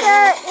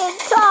Ravager in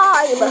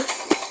time.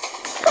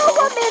 Kill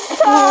him in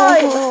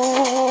time.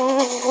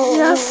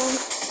 Yes.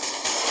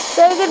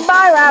 Say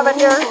goodbye,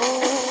 Ravager.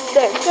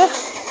 There.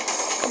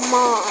 Come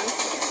on.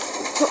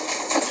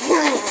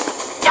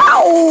 No!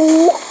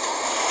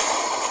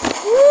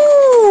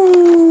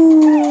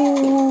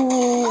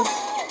 Ooh.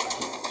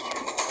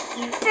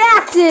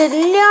 That did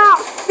not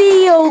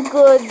feel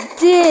good,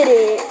 did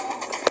it?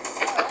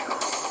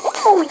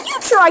 Oh, you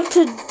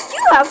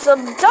have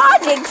some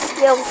dodging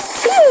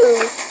skills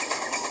too.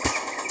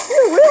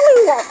 You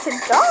really want to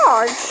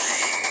dodge.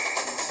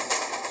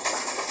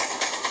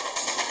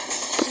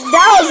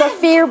 That was a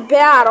fair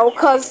battle,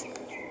 cause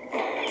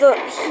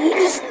he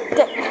just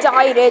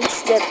died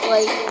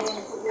instantly.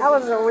 That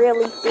was a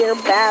really fair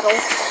battle.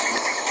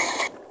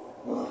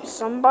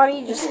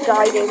 Somebody just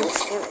died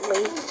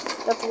instantly.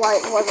 That's why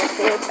it was a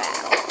fair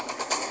battle.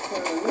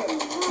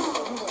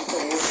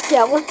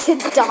 Skeleton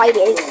died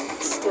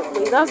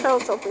instantly. That's how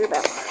it's a fair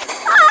battle.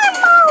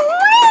 I'm a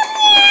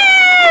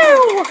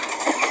Renu!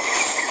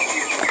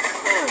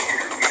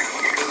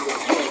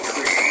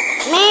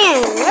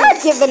 Man, we're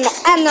giving the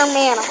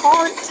Enderman a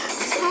hard time.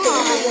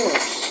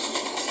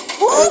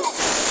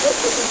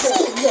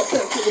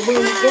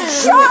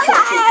 Shut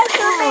up,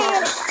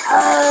 Enderman!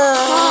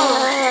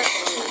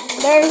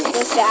 There's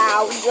the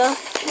sound of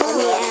the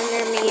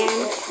Enderman.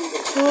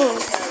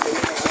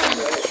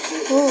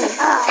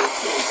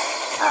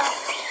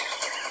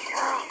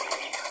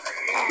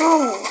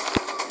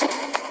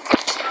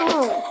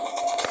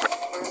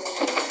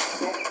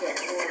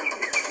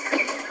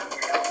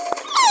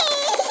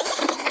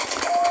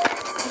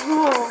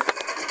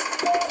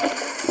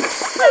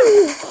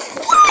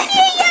 Why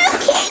do you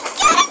keep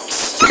getting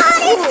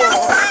shot in the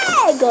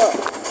leg?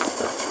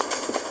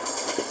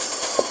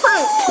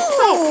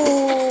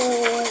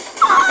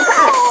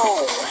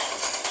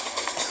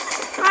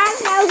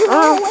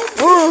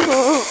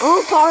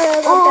 Part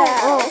of the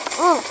battle.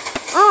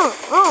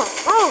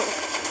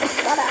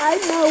 But I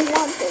know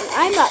one thing.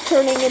 I'm not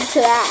turning into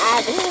that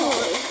avatar.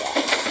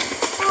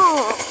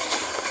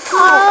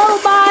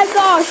 Oh my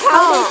gosh,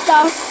 how did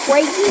the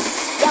crazy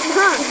step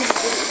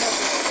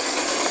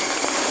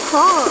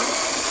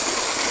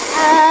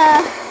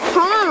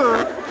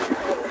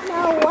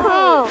No way.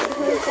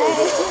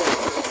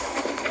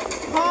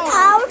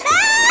 Oh no,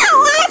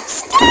 I'm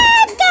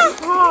stuck!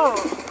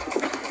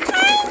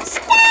 I'm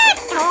stuck!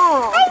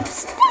 I'm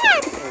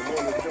stuck!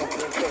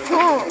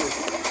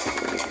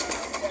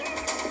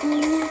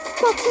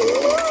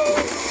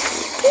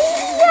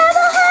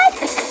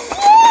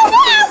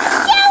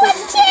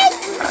 Skeleton!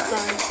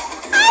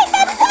 I've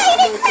been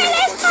waiting for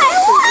this my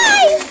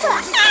life!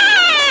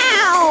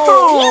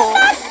 Ow! You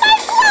knocked my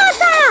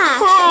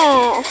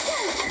clothes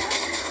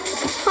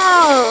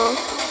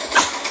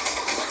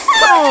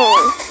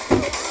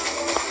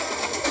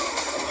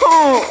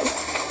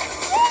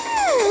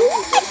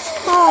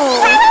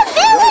Fellow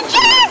villager! What?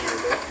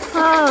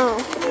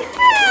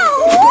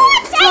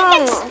 I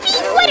can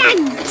speak what I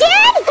did? I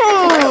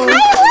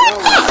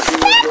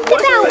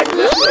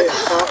wouldn't expect about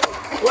me!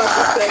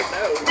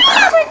 I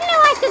never knew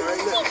I could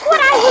speak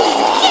what I was dead!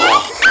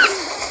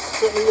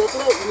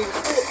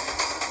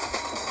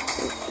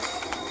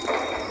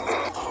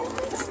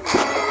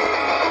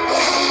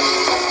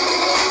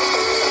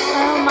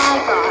 Oh my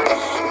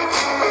gosh.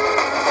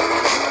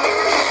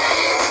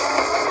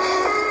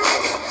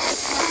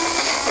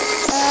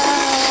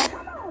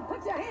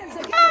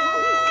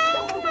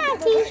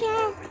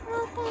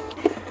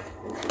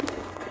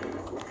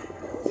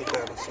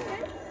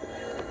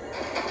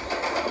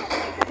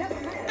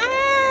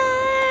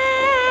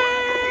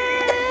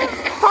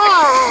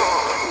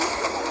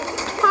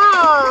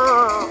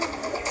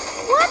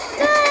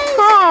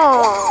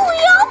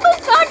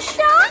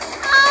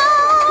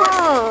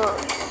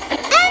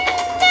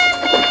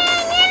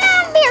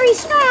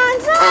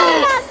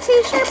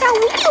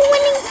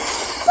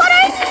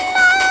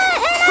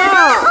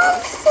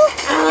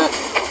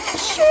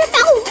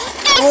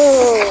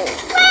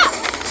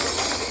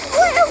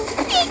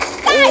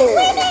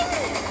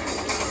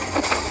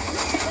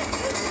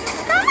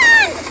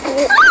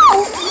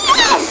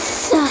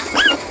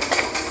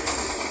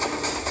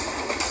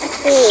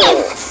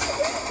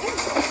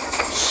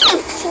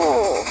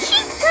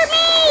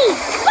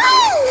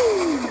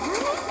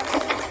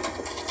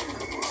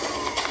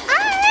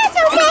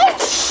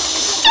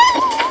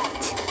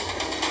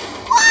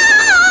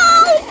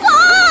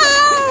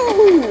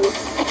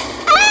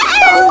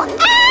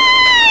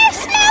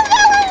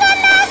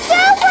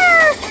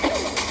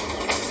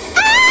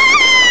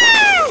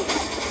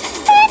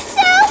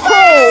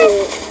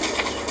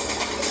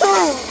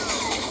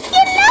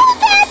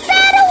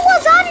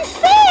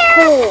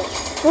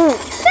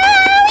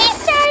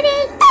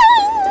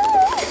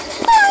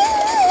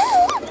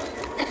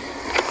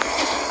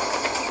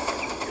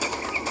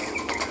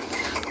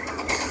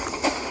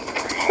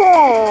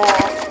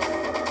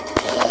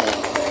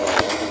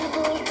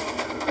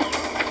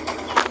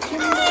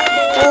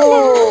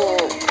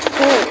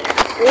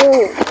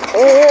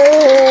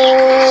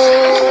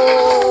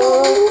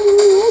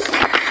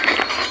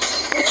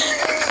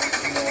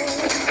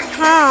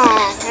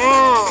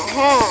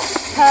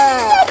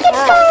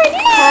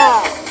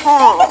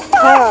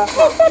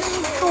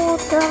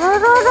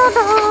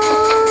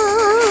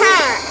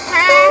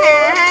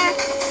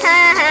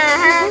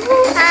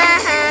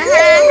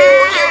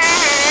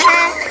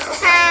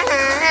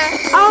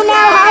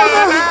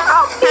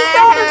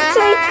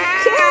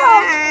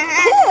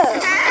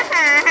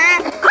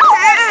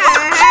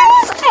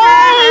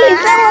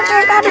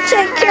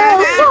 take care of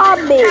the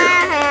zombie.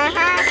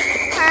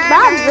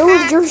 That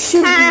villager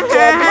should be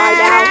dead by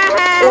now.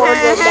 Or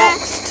the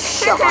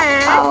next shot.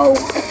 Oh.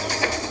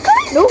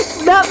 Nope,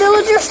 that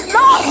villager's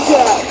not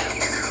dead.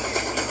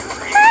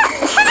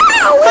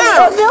 How is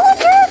the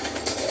villager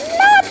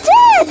not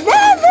dead?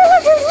 That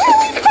villager's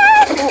really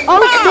powerful.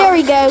 Oh, there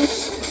he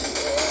goes.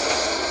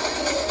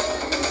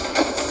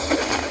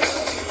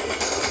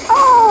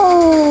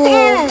 Oh,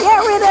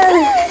 get rid of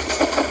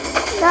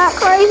that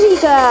crazy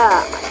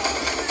guy.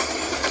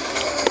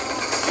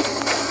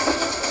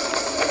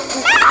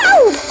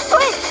 No!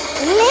 But,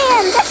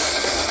 man, this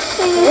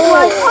thing is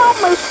like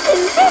almost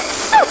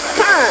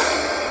invincible.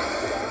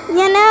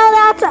 You know,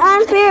 that's an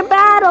unfair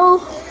battle.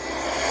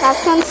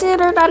 That's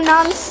considered an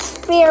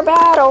unfair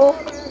battle.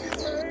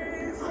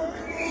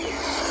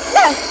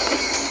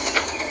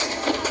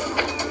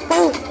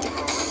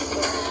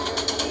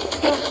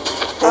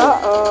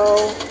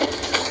 Uh-oh.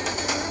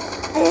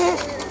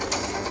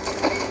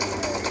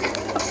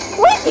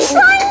 Wait,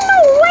 trying to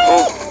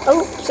wait!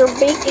 Oh, Sir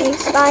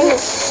Baconstein.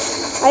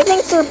 I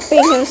think Sir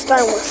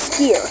Baconstein was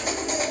scared.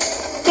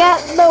 Get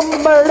the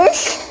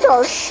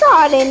ballista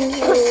shot in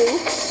you.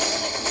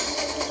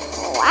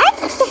 What?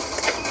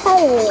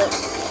 Oh.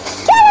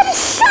 Get him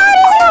shot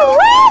in the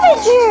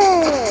Ravager!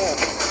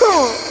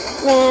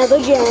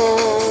 Ravager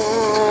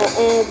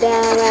and the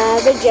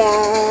Ravager.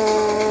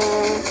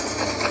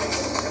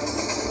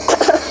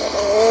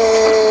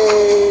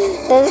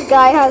 This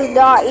guy has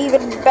not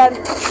even been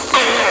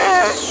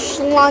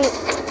slunked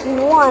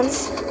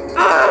once.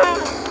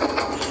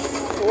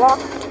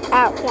 Locked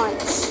at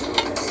once.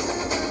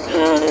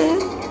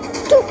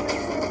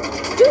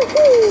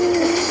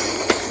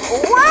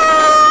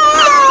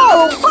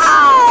 Wow!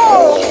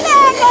 Wow!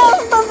 There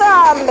goes the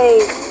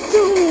zombie!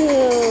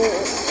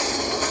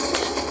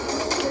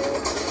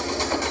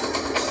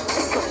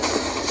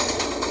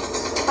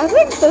 I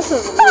think this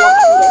is lucky.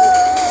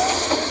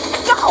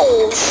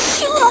 Oh,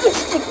 shoot him,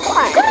 stick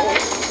crack.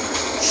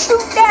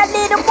 Shoot that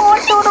little boy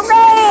to the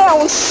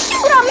ground.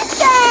 Shoot him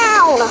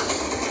down.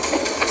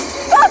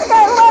 That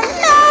guy like,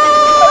 no!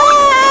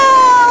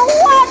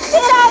 What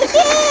did I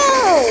do?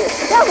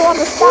 That's what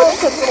the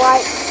skeletons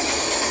like.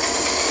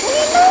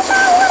 You do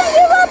not want to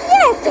give up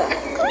yet.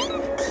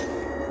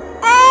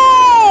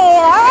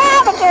 Hey, the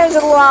Ravager's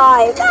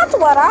alive. That's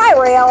what I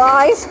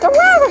realized. The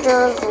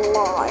Ravager's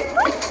alive.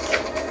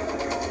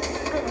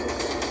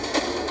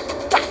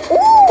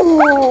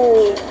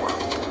 Ooh!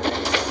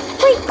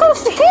 Wait,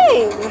 goes to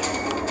him!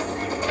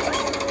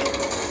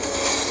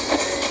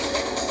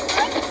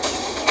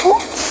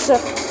 Oops!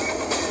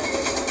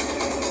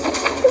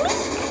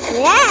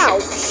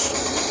 Ouch!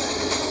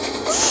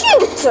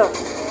 Shoot!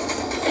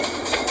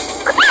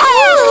 Oh!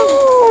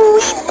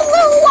 He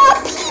blew up!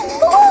 He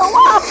blew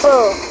up!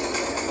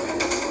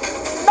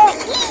 The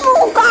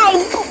evil guy,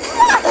 the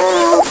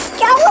evil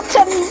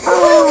skeleton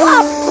blew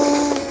up!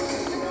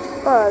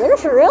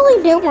 There's really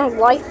no more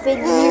life in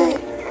you.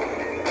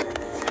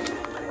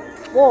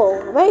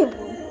 Whoa, they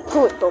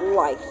put the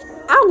life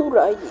out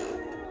of you.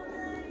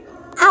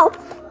 Out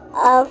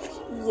of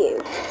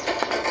you.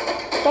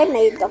 They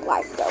made the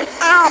life go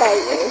out of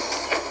you.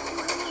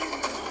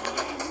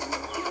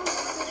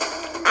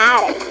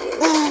 Out of you.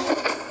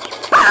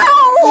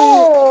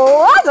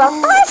 Oh! That's the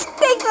first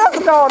thing that's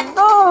gonna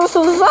do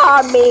to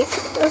zombie.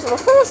 That's the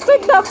first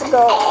thing that's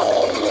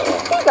gonna.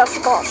 He just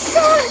got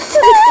shot to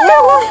the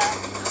floor.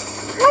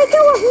 Like it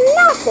was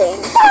nothing.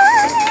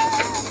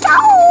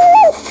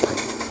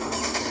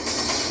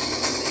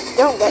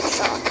 Don't get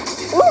shot.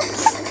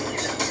 Oops.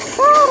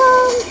 Shot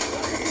him.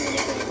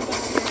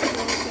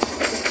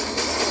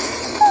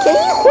 Can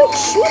you quit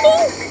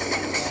shooting?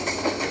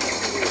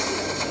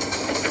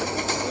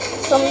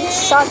 Some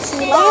shots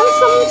you land,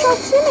 some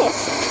shots you miss.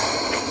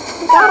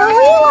 You gotta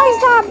realize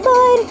that,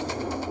 bud.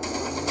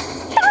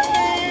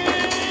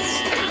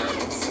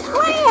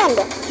 Land.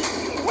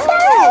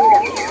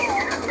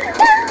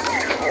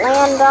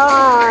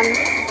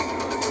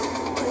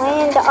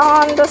 Land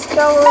on the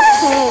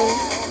skeleton.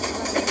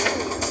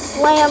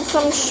 Slam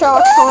some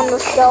shots on the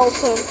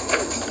skeleton.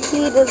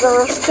 He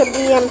deserves to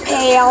be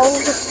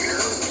impaled.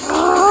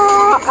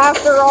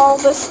 After all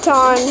this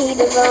time, he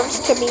deserves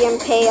to be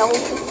impaled.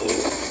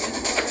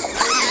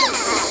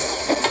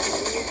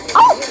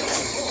 Oh!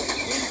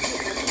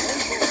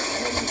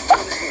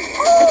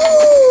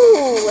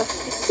 Oh!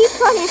 You keep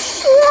trying to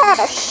shoot at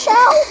a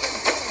shell?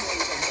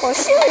 Well,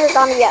 soon you're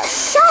gonna get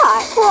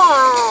shot.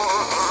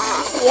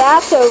 Yeah,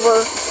 it's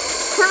over.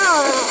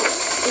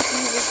 If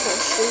you just can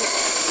shoot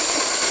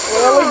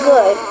really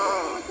good.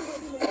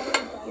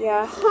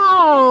 Yeah.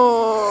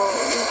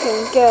 You can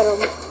get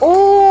him.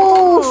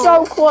 Oh,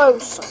 so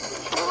close.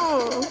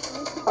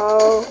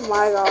 Oh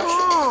my gosh.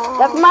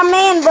 That's my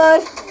man,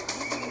 bud.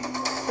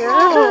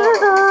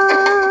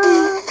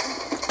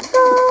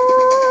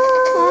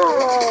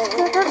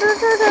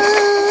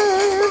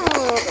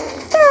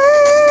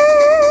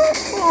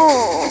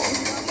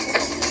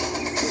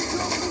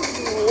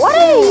 What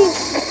is?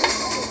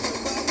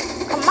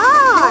 Come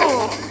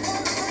on.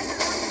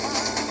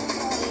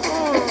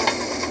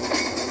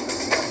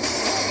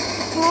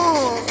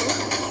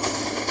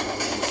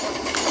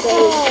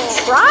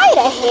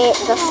 hit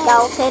the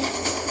skeleton.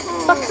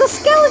 But the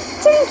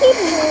skeleton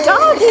keeps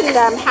dodging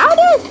them. How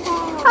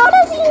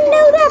does he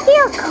know that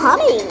they're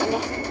coming?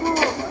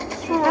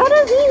 How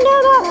does he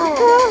know that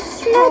the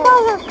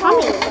snowballs are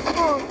coming?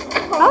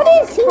 How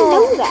does he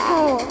know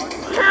that?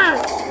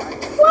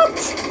 What?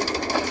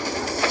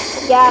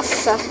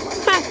 Yes.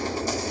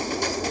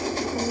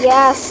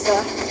 Yes.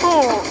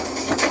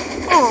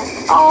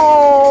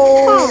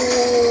 Oh,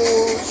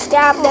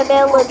 stab the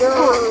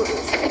villagers.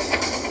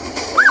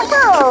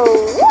 Oh,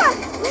 what?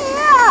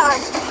 Yeah.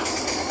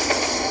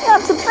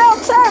 It's about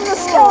time the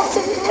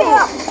skeleton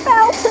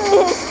fell to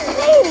his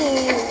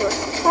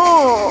knees.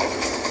 Oh.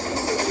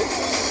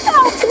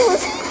 Fell to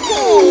his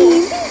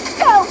knees. He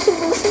fell to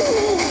his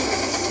knees.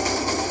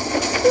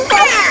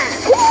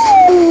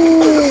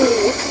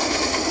 Ooh.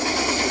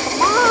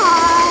 Come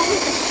on.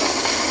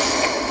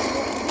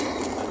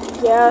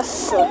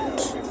 Yes.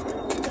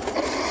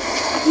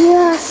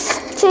 Yes.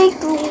 Take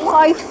the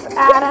life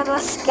out of the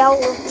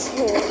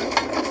skeleton.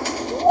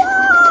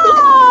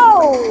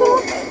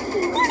 Whoa!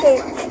 They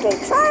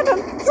try to...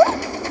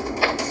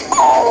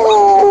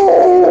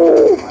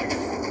 Oh!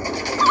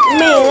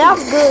 Man,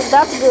 that's good,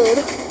 that's good.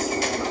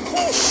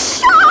 He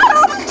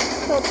shot him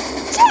to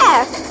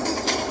death!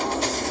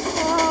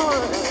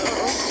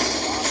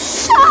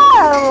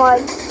 Shot him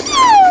like...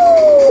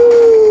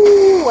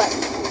 Pew!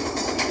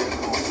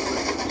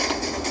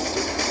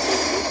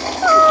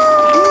 I'm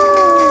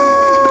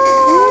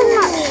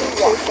not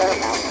so sure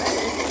about that.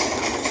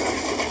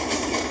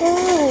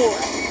 Ooh,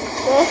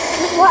 this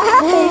is what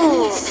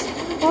happens.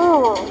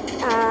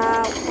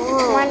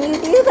 When you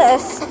do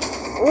this,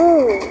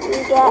 you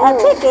get a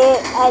ticket,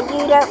 and if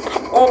you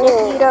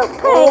don't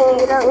pay,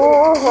 you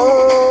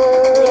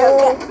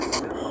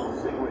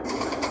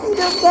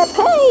don't get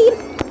paid.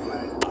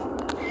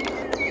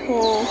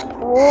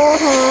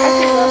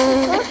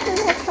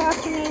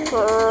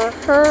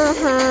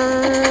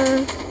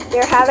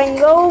 You're having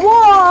a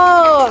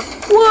war.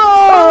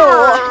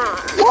 Whoa!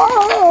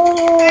 Whoa!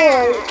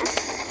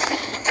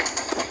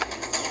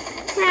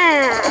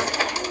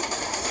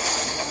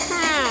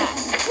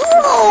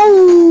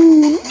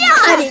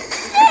 Not it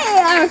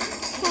there!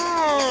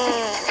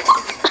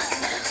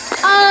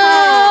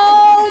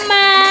 Oh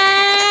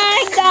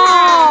my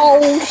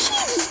gosh! She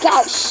just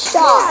got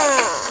shot.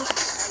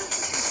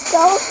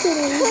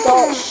 Skeleton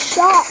got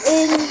shot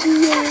in the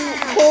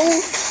whole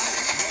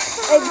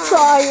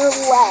entire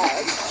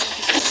leg.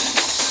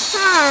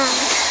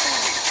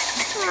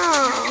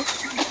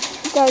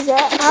 Guys,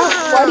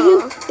 what do you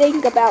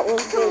think about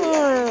this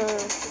video?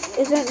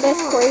 Isn't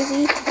this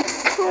crazy?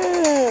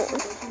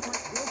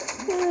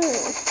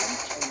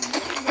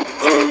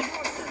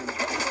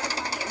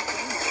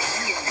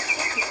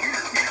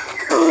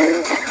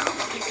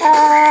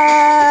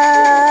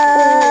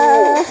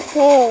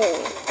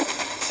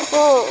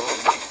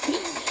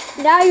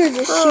 Now you're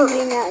just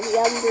shooting at the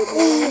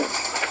Enderman.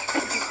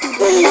 You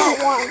do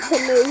not want to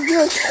move.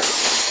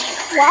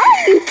 Why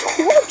are you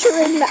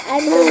torturing the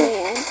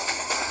Enderman?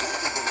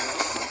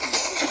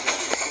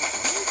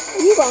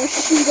 You're gonna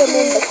shoot him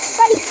in the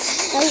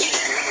face.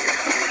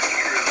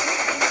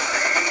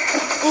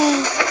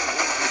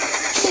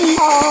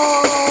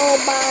 Oh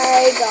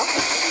my god.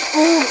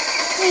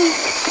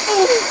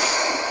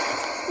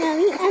 Now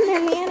the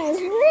Enderman is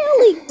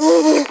really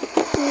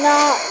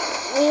not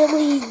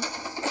really.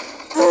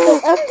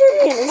 The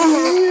Enderman is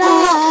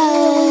not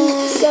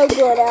really so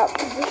good at it.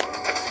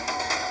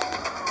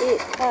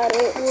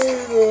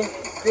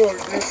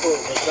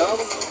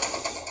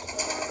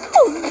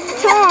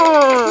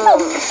 No,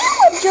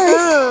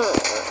 villagers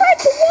tried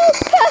to walk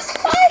past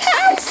my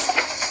house.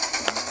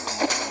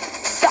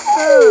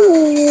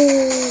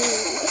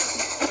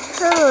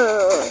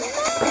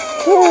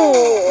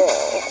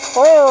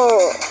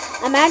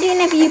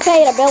 Imagine if you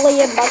paid $1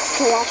 billion to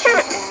watch this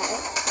now.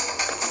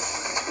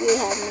 You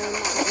have no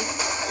money,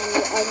 and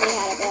you only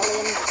had $1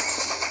 billion.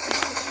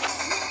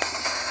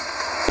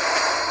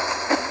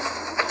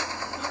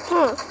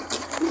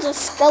 The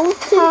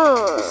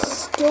skeleton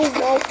is still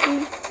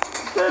walking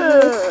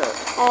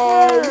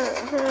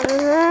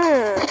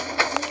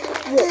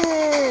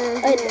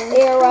with an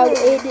arrow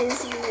in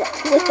his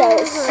with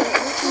a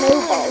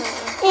snowball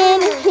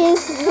in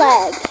his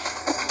leg.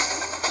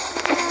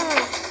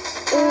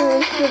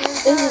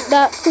 Isn't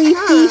that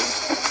creepy?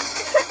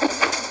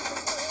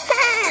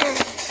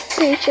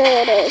 Pretty sure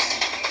it is.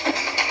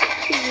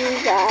 You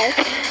guys.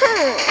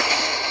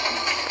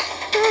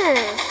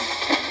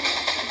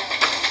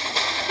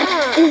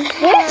 Is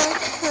this?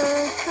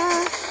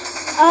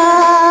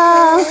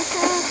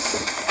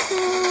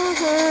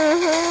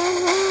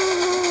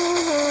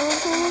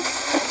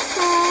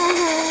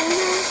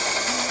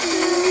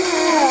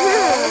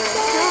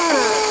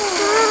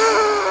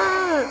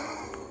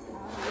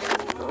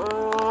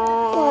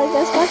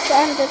 Let's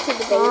end it to the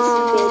base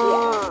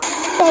video.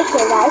 Thank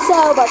you guys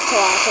so much for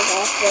watching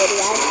this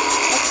video.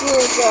 If you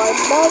enjoyed,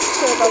 make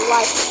sure to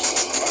like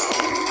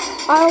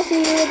it. I'll see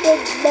you in the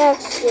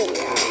next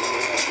video.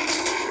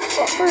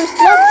 But first,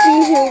 let's see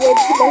who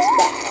wins this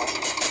battle.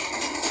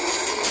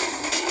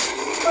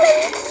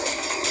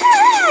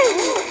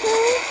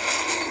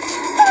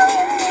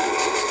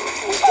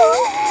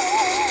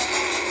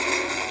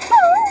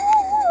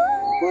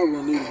 Probably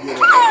gonna need to get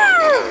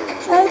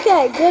it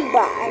Okay,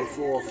 goodbye.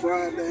 before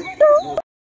Friday.